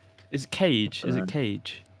name? Is it Cage? Is it Dunno.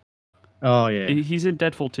 Cage? Oh yeah. He's in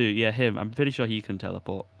Deadpool 2. Yeah, him. I'm pretty sure he can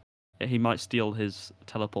teleport. Yeah, he might steal his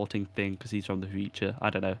teleporting thing because he's from the future. I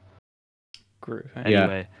don't know. Groove. Yeah.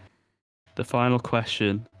 Anyway, the final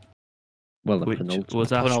question, Well, the which penultimate.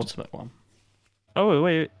 was asked. Penultimate one. Oh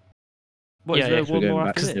wait, what is Yeah, there yeah. So we're one going more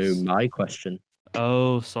back after to this? my question.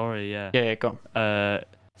 Oh, sorry. Yeah. Yeah, go on.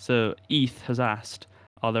 So Eth has asked,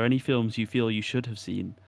 "Are there any films you feel you should have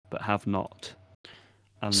seen but have not?"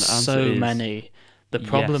 And the answer So is many. The yes,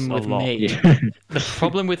 problem a with lot. me, Yeah. the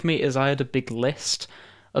problem with me is I had a big list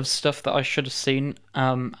of stuff that I should have seen,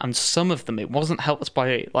 and some of them it wasn't helped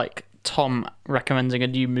by like Tom recommending a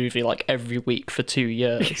new movie like every week for 2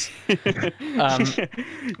 years.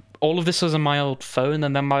 All of this was on my old phone,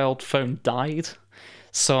 and then my old phone died.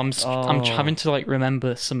 So I'm Oh. having to like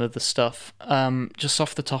remember some of the stuff. Just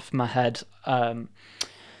off the top of my head,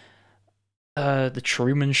 The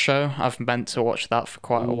Truman Show. I've meant to watch that for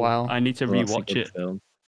quite a Ooh, while. I need to Well, that's a rewatch good it. film.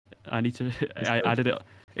 I need to. I good. added it.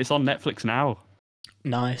 It's on Netflix now.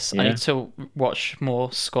 Nice. I Yeah. need to watch more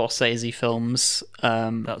Scorsese films,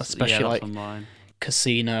 especially that's like on mine.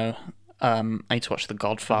 Casino. I need to watch The I've not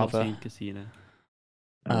Godfather. seen Casino.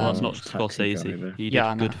 Well, that's not Taxi Scorsese. Driver. He did Yeah,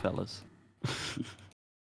 I know. Goodfellas.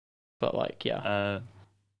 But like, yeah.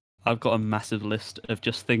 I've got a massive list of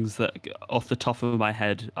just things that, off the top of my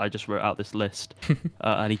head, I just wrote out this list.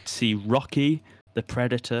 I need to see Rocky, The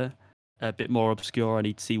Predator, a bit more obscure. I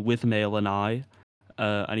need to see With Nail and I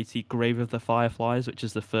need to see Grave of the Fireflies, which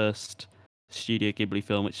is the first Studio Ghibli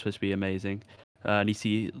film, which is supposed to be amazing. I need to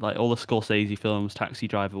see like all the Scorsese films, Taxi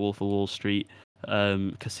Driver, Wolf of Wall Street,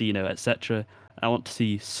 Casino, etc. I want to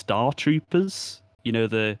see Star Troopers. You know,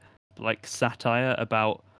 the like satire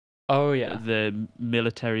about Oh yeah. the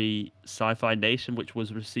military sci-fi nation, which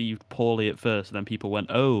was received poorly at first, and then people went,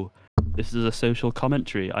 "Oh, this is a social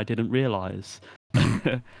commentary. I didn't realize."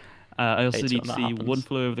 I also Hate it need when to that see happens. One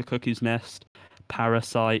Flew Over the Cuckoo's Nest,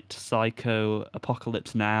 Parasite, Psycho,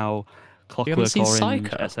 Apocalypse Now, Clockwork seen Orange,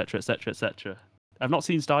 Psycho? etc., etc., etc. I've not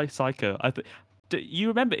seen Psycho. You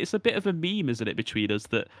remember, it's a bit of a meme, isn't it, between us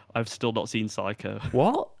that I've still not seen Psycho?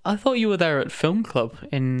 What? I thought you were there at film club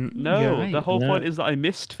in No, year the 8. whole No. point is that I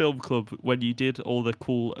missed film club when you did all the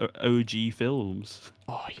cool OG films.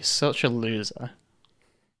 Oh, you're such a loser.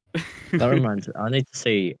 That reminds me. I need to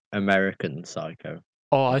see American Psycho.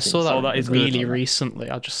 Oh, I I've saw seen that Oh, that is really good. recently.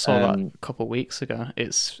 I just saw that Um, a couple of weeks ago.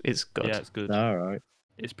 It's good. Yeah, it's good. All right.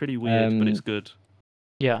 It's pretty weird, but it's good.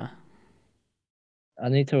 Yeah. I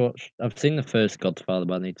need to watch. I've seen the first Godfather,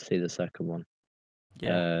 but I need to see the second one.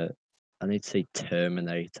 Yeah. I need to see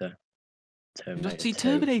Terminator. You've not seen 2.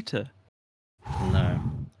 Terminator? No.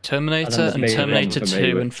 Terminator there's and big one Terminator for me,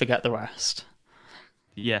 2 which- and forget the rest.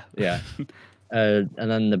 Yeah. Yeah. And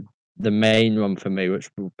then the main one for me, which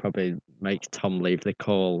will probably make Tom leave the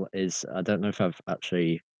call, is I don't know if I've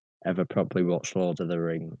actually ever properly watched Lord of the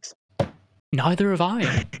Rings. Neither have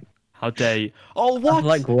I. How dare you? Oh, what? I've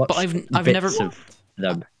like watched I've bits never- of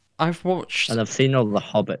them, I've watched. and I've seen all the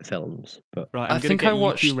Hobbit films, but Right, I I'm gonna think get I you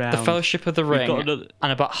watched two The round. Fellowship of the We've Ring got another.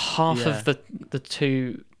 and about half Yeah. of the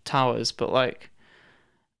Two Towers, but like.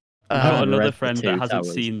 I've got haven't another read the friend Two that hasn't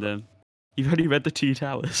Towers, seen them. You've only read the Two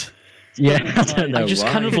Towers. yeah, I don't know I just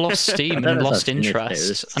why. kind of lost steam I don't and know if lost I've finished it, it interest,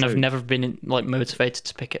 was and I've so- never been like motivated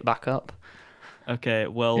to pick it back up. Okay,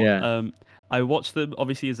 well, Yeah. I watched them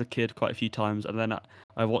obviously as a kid quite a few times, and then I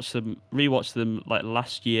rewatched them like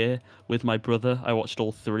last year with my brother. I watched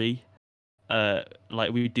all three.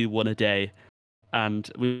 Like we do one a day, and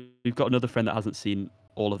we've got another friend that hasn't seen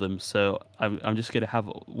all of them. So I'm just gonna have,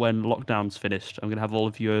 when lockdown's finished, I'm gonna have all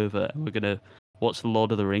of you over, and we're gonna watch the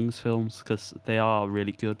Lord of the Rings films because they are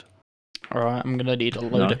really good. All right, I'm gonna need a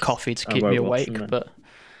load of Nice. coffee to I keep me won't watch awake, them then. but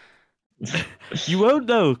You won't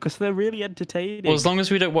though, because they're really entertaining. well, as long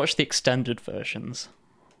as we don't watch the extended versions.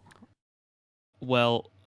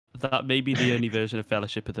 Well, that may be the only version of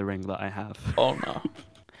Fellowship of the Ring that I have. Oh no.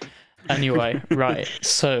 Anyway, right.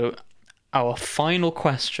 So, our final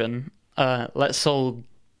question. Let's all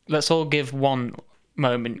give one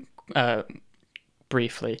moment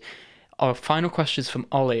briefly. Our final question is from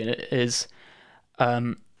Ollie, and it is,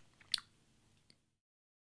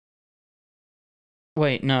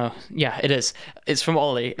 wait, no, yeah, it is. It's from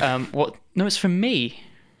Ollie. What? No, it's from me.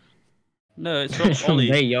 No, it's from It's from Ollie.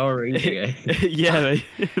 me, you're reading it. Yeah, mate,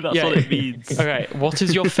 that's Yeah. what it means. Okay, what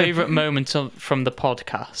is your favorite moment from the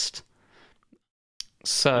podcast?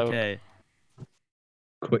 So, Okay.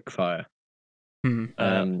 Quickfire.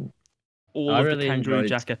 Uh, All I of really the Kangaroo enjoyed-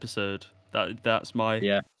 Jack episode. That's my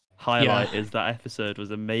Yeah. highlight. Yeah. Is that episode was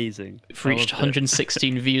amazing. we've reached I loved it.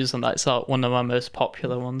 116 views on that. It's one of our most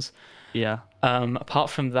popular ones. Yeah. Apart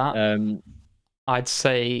from that, I'd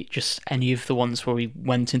say just any of the ones where we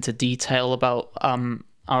went into detail about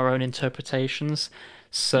our own interpretations.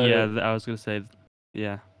 So Yeah, I was gonna say.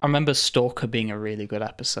 Yeah. I remember Stalker being a really good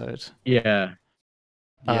episode. Yeah.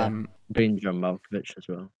 Yeah. Being John Malkovich as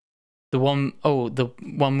well. The one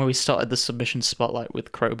where we started the submission spotlight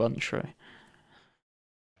with Crow Buntry.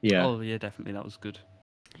 Yeah. Oh yeah, definitely that was good.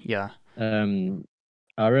 Yeah.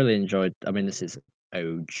 I really enjoyed. I mean, this is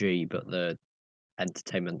OG, but the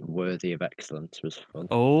entertainment worthy of excellence was fun.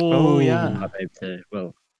 Oh, yeah. I'm able to,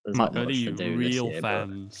 well, there's My- not much Only to do real this year,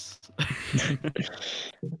 fans.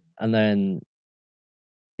 and then,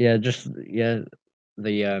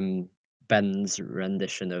 the Ben's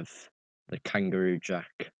rendition of the Kangaroo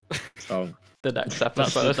Jack song. The next That's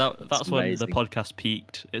episode. that's when the amazing. podcast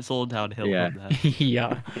peaked. It's all downhill Yeah. from there.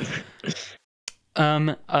 Yeah.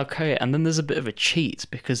 Okay, and then there's a bit of a cheat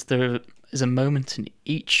because there is a moment in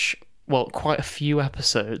quite a few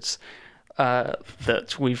episodes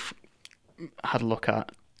that we've had a look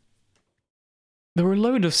at. There were a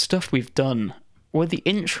load of stuff we've done where the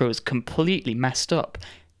intro is completely messed up,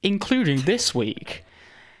 including this week.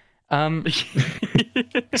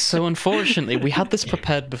 So unfortunately, we had this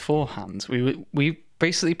prepared beforehand. We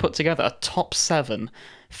basically put together a top 7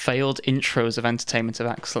 failed intros of Entertainment of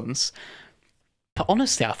Excellence. But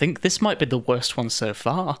honestly, I think this might be the worst one so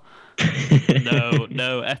far.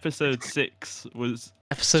 No. Episode 6 was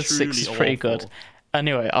Episode 6 is truly pretty awful. good.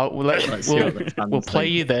 Anyway, Let's see what the fans we'll play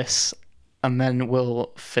think. you this, and then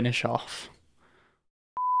we'll finish off.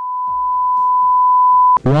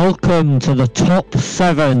 Welcome to the top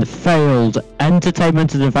 7 failed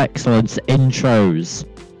Entertainment of Excellence intros.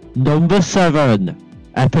 Number 7,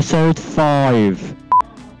 episode 5.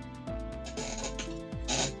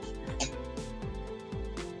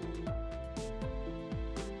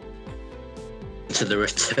 To the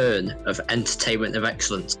return of Entertainment of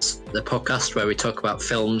Excellence, the podcast where we talk about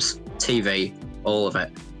films, TV, all of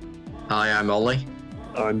it. Hi, I'm Ollie.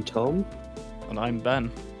 I'm Tom. And I'm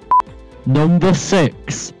Ben. Number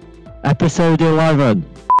 6, episode 11.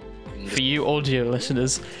 For you audio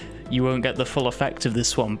listeners, you won't get the full effect of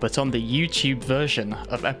this one, but on the YouTube version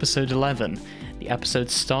of episode 11, the episode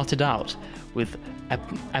started out with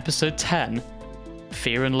episode 10,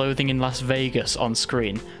 Fear and Loathing in Las Vegas, on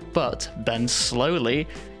screen, but Ben slowly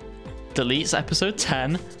deletes episode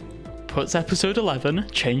 10, puts episode 11,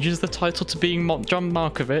 changes the title to being John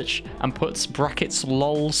Malkovich, and puts brackets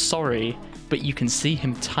lol sorry, but you can see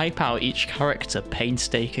him type out each character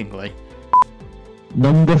painstakingly.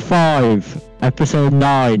 Number 5, episode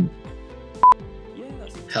 9.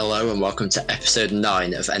 Hello and welcome to episode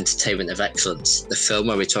 9 of Entertainment of Excellence, the film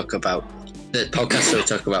where we talk about The podcast where we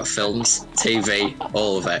talk about films, TV,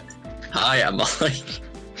 all of it. Hi, I'm Molly.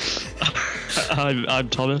 I'm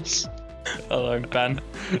Thomas. Hello, Ben.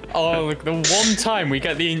 Oh, look, the one time we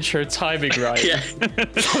get the intro timing right. Yeah,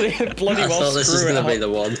 Bloody I well thought this was screw going it to be up. the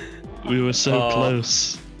one. We were so Oh.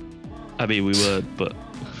 close. I mean, we weren't, but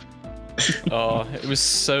Oh, it was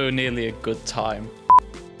so nearly a good time.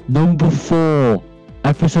 Number 4,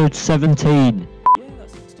 episode 17.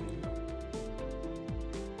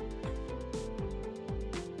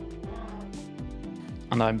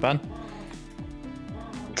 And I'm Ben.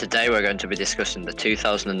 Today we're going to be discussing the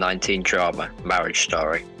 2019 drama Marriage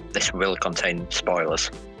Story. This will contain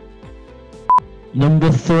spoilers.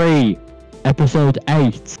 Number 3, episode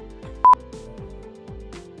 8.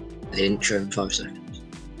 The intro in 5 seconds.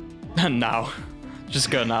 And now.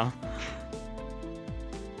 Just go now.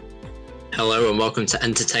 Hello and welcome to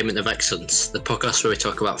Entertainment of Excellence, the podcast where we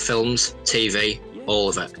talk about films, TV, all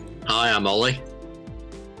of it. Hi, I'm Ollie.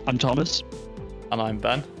 I'm Thomas. And I'm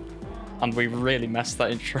Ben. And we really messed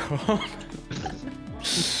that intro up.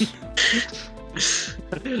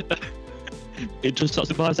 It just starts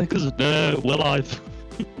in 5 seconds. No, we're live.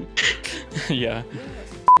 Yeah.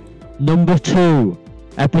 Number 2,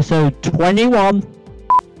 episode 21.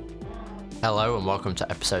 Hello and welcome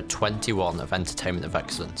to episode 21 of Entertainment of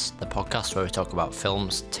Excellence, the podcast where we talk about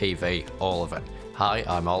films, TV, all of it. Hi,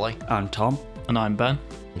 I'm Ollie, I'm Tom. And I'm Ben.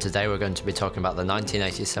 and today we're going to be talking about the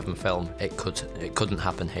 1987 film It Couldn't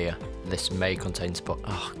Happen Here. This may contain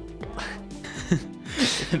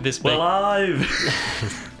This We're may,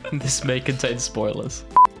 live! this may contain spoilers.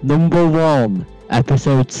 Number 1,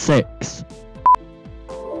 episode 6.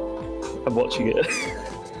 I'm watching it.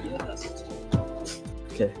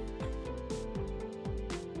 Okay.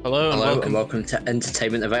 Hello and Hello welcome. and welcome to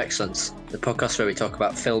Entertainment of Excellence, the podcast where we talk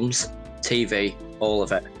about films, TV, all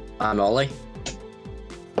of it. I'm Ollie.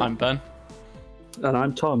 I'm Ben. And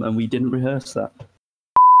I'm Tom, and we didn't rehearse that.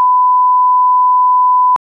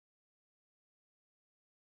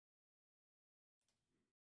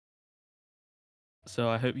 So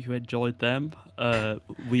I hope you enjoyed them.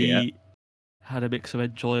 We Yeah. had a mix of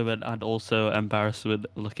enjoyment and also embarrassment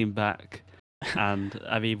looking back. And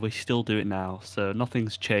I mean, we still do it now, so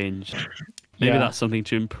nothing's changed. Maybe Yeah. that's something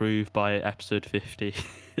to improve by episode 50.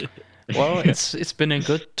 Well, it's been a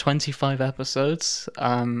good 25 episodes.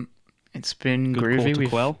 It's been Good groovy. quarter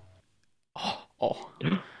quell. Oh.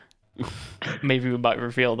 Maybe we might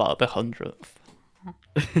reveal that at the 100th.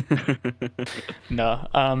 No.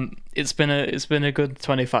 It's been a good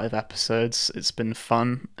 25 episodes. It's been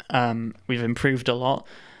fun. We've improved a lot,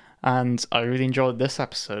 and I really enjoyed this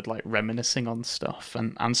episode, like reminiscing on stuff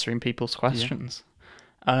and answering people's questions.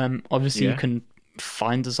 Obviously you Yeah. can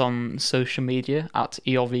find us on social media at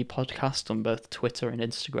ERV Podcast on both Twitter and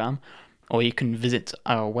Instagram, or you can visit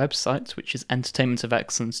our website, which is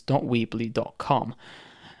entertainmentofexcellence.weebly.com,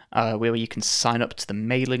 where you can sign up to the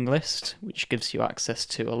mailing list, which gives you access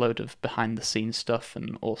to a load of behind-the-scenes stuff,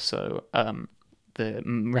 and also the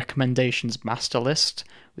recommendations master list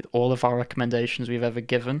with all of our recommendations we've ever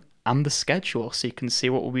given, and the schedule, so you can see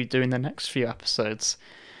what we'll be doing the next few episodes.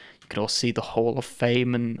 You can also see the Hall of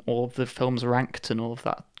Fame and all of the films ranked and all of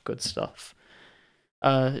that good stuff.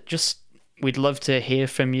 We'd love to hear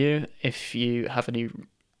from you if you have any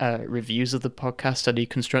reviews of the podcast, any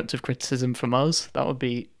constructive criticism from us. That would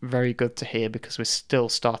be very good to hear, because we're still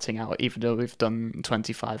starting out. Even though we've done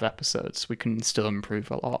 25 episodes, we can still improve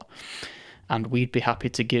a lot. And we'd be happy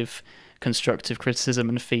to give constructive criticism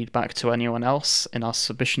and feedback to anyone else in our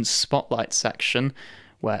submission spotlight section,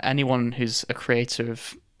 where anyone who's a creator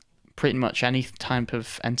of pretty much any type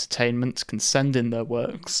of entertainment can send in their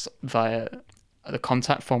works via the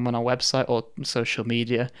contact form on our website or social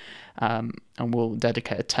media, and we'll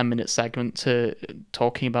dedicate a 10-minute segment to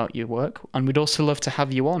talking about your work. And we'd also love to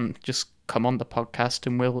have you on. Just come on the podcast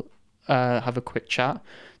and we'll have a quick chat,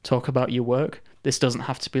 talk about your work. This doesn't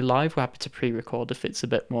have to be live. We're happy to pre-record if it's a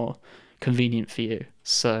bit more convenient for you.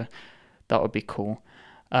 So that would be cool.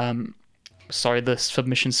 Sorry the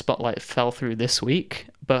submission spotlight fell through this week,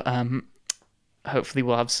 but hopefully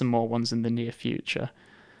we'll have some more ones in the near future.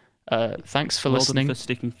 Thanks for Well listening. done for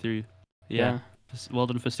sticking through. Yeah. Well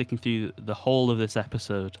done for sticking through the whole of this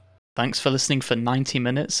episode. Thanks for listening for 90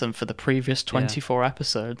 minutes and for the previous 24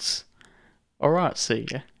 episodes. All right, see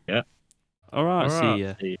ya. All right, see Alright,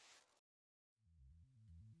 ya. see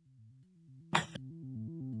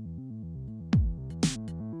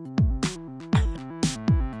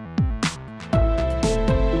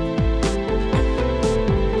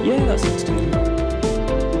Yeah, that's 16.